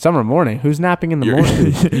 Okay, summer morning. Who's napping in the You're-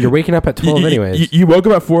 morning? You're waking up at 12 anyways. You woke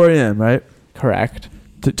up at 4 a.m. right Correct.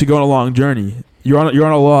 to go on a long journey. You're on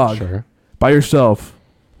a log Sure. by yourself.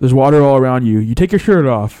 There's water all around you. You take your shirt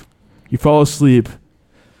off. You fall asleep,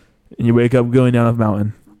 and you wake up going down a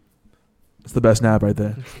mountain. It's the best nap right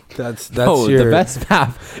there. That's the best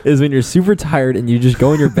nap is when you're super tired and you just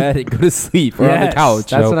go in your bed and go to sleep or on the Yes, couch.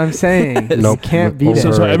 That's Nope. what I'm saying. Nope. You can't beat So-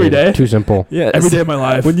 it. so every day? Too simple. Yeah, Every day of my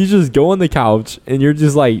life. when you just go on the couch and you're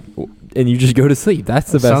just like, and you just go to sleep.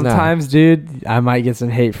 That's the best nap. Sometimes, dude, I might get some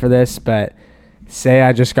hate for this, but say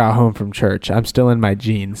I just got home from church. I'm still in my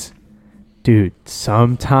jeans. Dude,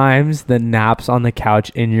 sometimes the naps on the couch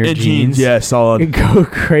in your In jeans yeah, solid. go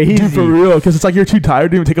crazy. Dude, for real, because it's like you're too tired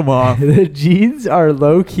to even take them off. The jeans are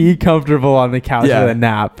low-key comfortable on the couch Yeah. with a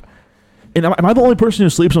nap. And am I the only person who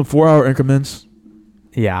sleeps in 4-hour increments?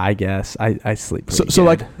 Yeah, I guess. I sleep So, pretty so good.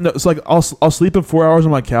 like, no, it's like I'll sleep in 4 hours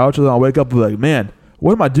on my couch, and then I'll wake up and be like, man,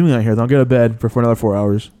 what am I doing out here? Then I'll go to bed for another 4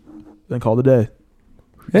 hours, then call it a day.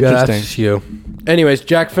 Yeah, Interesting. that's you. Anyways,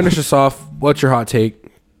 Jack, finish us off. What's your hot take?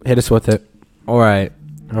 Hit us with it. All right.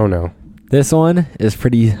 Oh no. This one is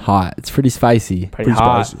pretty hot. It's pretty spicy. Pretty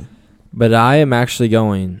hot. spicy. But I am actually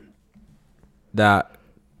going that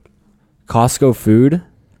Costco food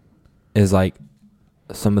is like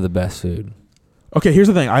some of the best food. Okay, here's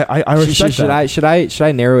the thing. I respect that. Should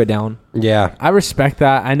I narrow it down? Yeah. I respect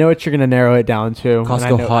that. I know what you're gonna narrow it down to. and I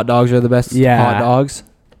Costco know- hot dogs are the best hot dogs.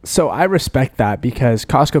 So I respect that because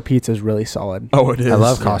Costco pizza is really solid. Oh, it is. I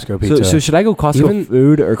love Costco pizza. So should I go Costco Even-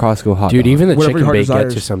 food or Costco hot Dude, dog? even the Whatever your chicken heart bake desires.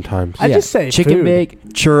 gets you sometimes. I just say chicken food. bake, All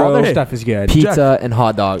their churro, stuff is good. pizza, and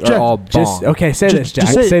hot dog Jack, are all Just bomb. okay. Say Ju- this, Jack.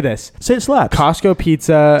 just Say this. Say it slaps. Costco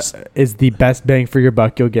pizza is the best bang for your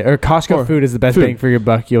buck you'll get, or Costco Or food is the best food. bang for your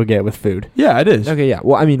buck you'll get with food. Yeah, it is. Okay, yeah.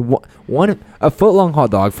 Well, I mean, a foot long hot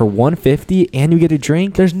dog for $150 and you get a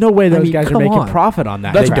drink. There's no way those mean, guys are come making on. profit on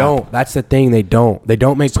that. They crap. don't. That's the thing. They don't. They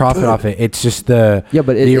don't make profit good. off it. It's just the Yeah,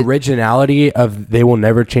 but the originality of they will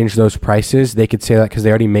never change those prices. They could say that because they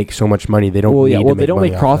already make so much money. They don't. Well, need yeah. to Well, make they don't money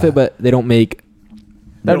make off profit, that. but they don't make.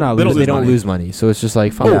 They're not They don't losing. They don't money. lose money, so it's just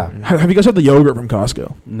like fine. Oh, Yeah. have you guys had the yogurt from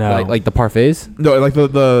Costco? No. Like the parfaits. No, like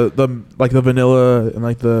the like the vanilla and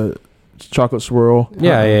like the chocolate swirl.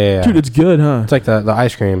 Yeah. Dude, it's good, huh? It's like the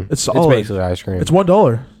ice cream. It's It's solid. basically ice cream. It's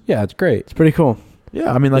 $1. Yeah, it's great. it's pretty cool.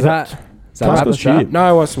 Yeah, I mean, like Does that wrap Costco's us up? cheap. No,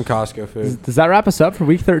 I want some Costco food. Does that wrap us up for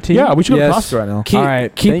week 13? Yeah, we should go to Yes. Costco right now. Keep, All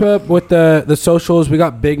right, keep thank- up with the socials. We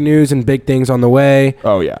got big news and big things on the way.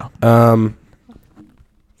 Oh yeah.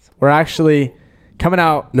 We're actually coming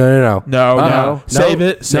out. No. No, Uh-oh. no. Save No.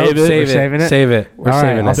 it. Save Nope, it. Save We're saving it. it? Save it. We're All right,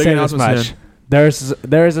 saving I'll it. Big say this announcements much. soon.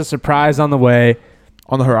 There's a surprise on the way.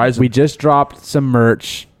 On the horizon. We just dropped some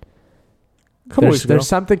merch. Couple weeks ago. There's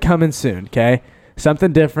something coming soon, okay?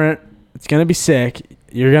 Something different. It's gonna be sick.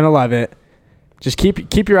 You're gonna love it. Just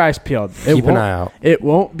keep your eyes peeled. Keep an eye out. It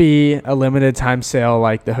won't be a limited time sale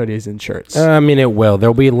like the hoodies and shirts. I mean, it will.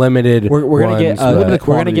 There'll be limited. We're gonna get ones, but-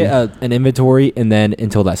 we're gonna get an inventory and then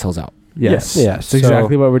until that sells out. yes, yes. That's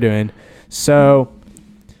exactly what we're doing. So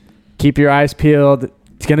keep your eyes peeled.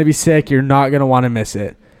 It's gonna be sick. You're not gonna want to miss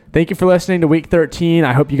it. Thank you for listening to week 13.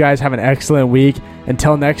 I hope you guys have an excellent week.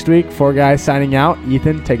 Until next week, 4 guys signing out.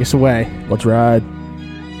 Ethan, take us away. Let's ride.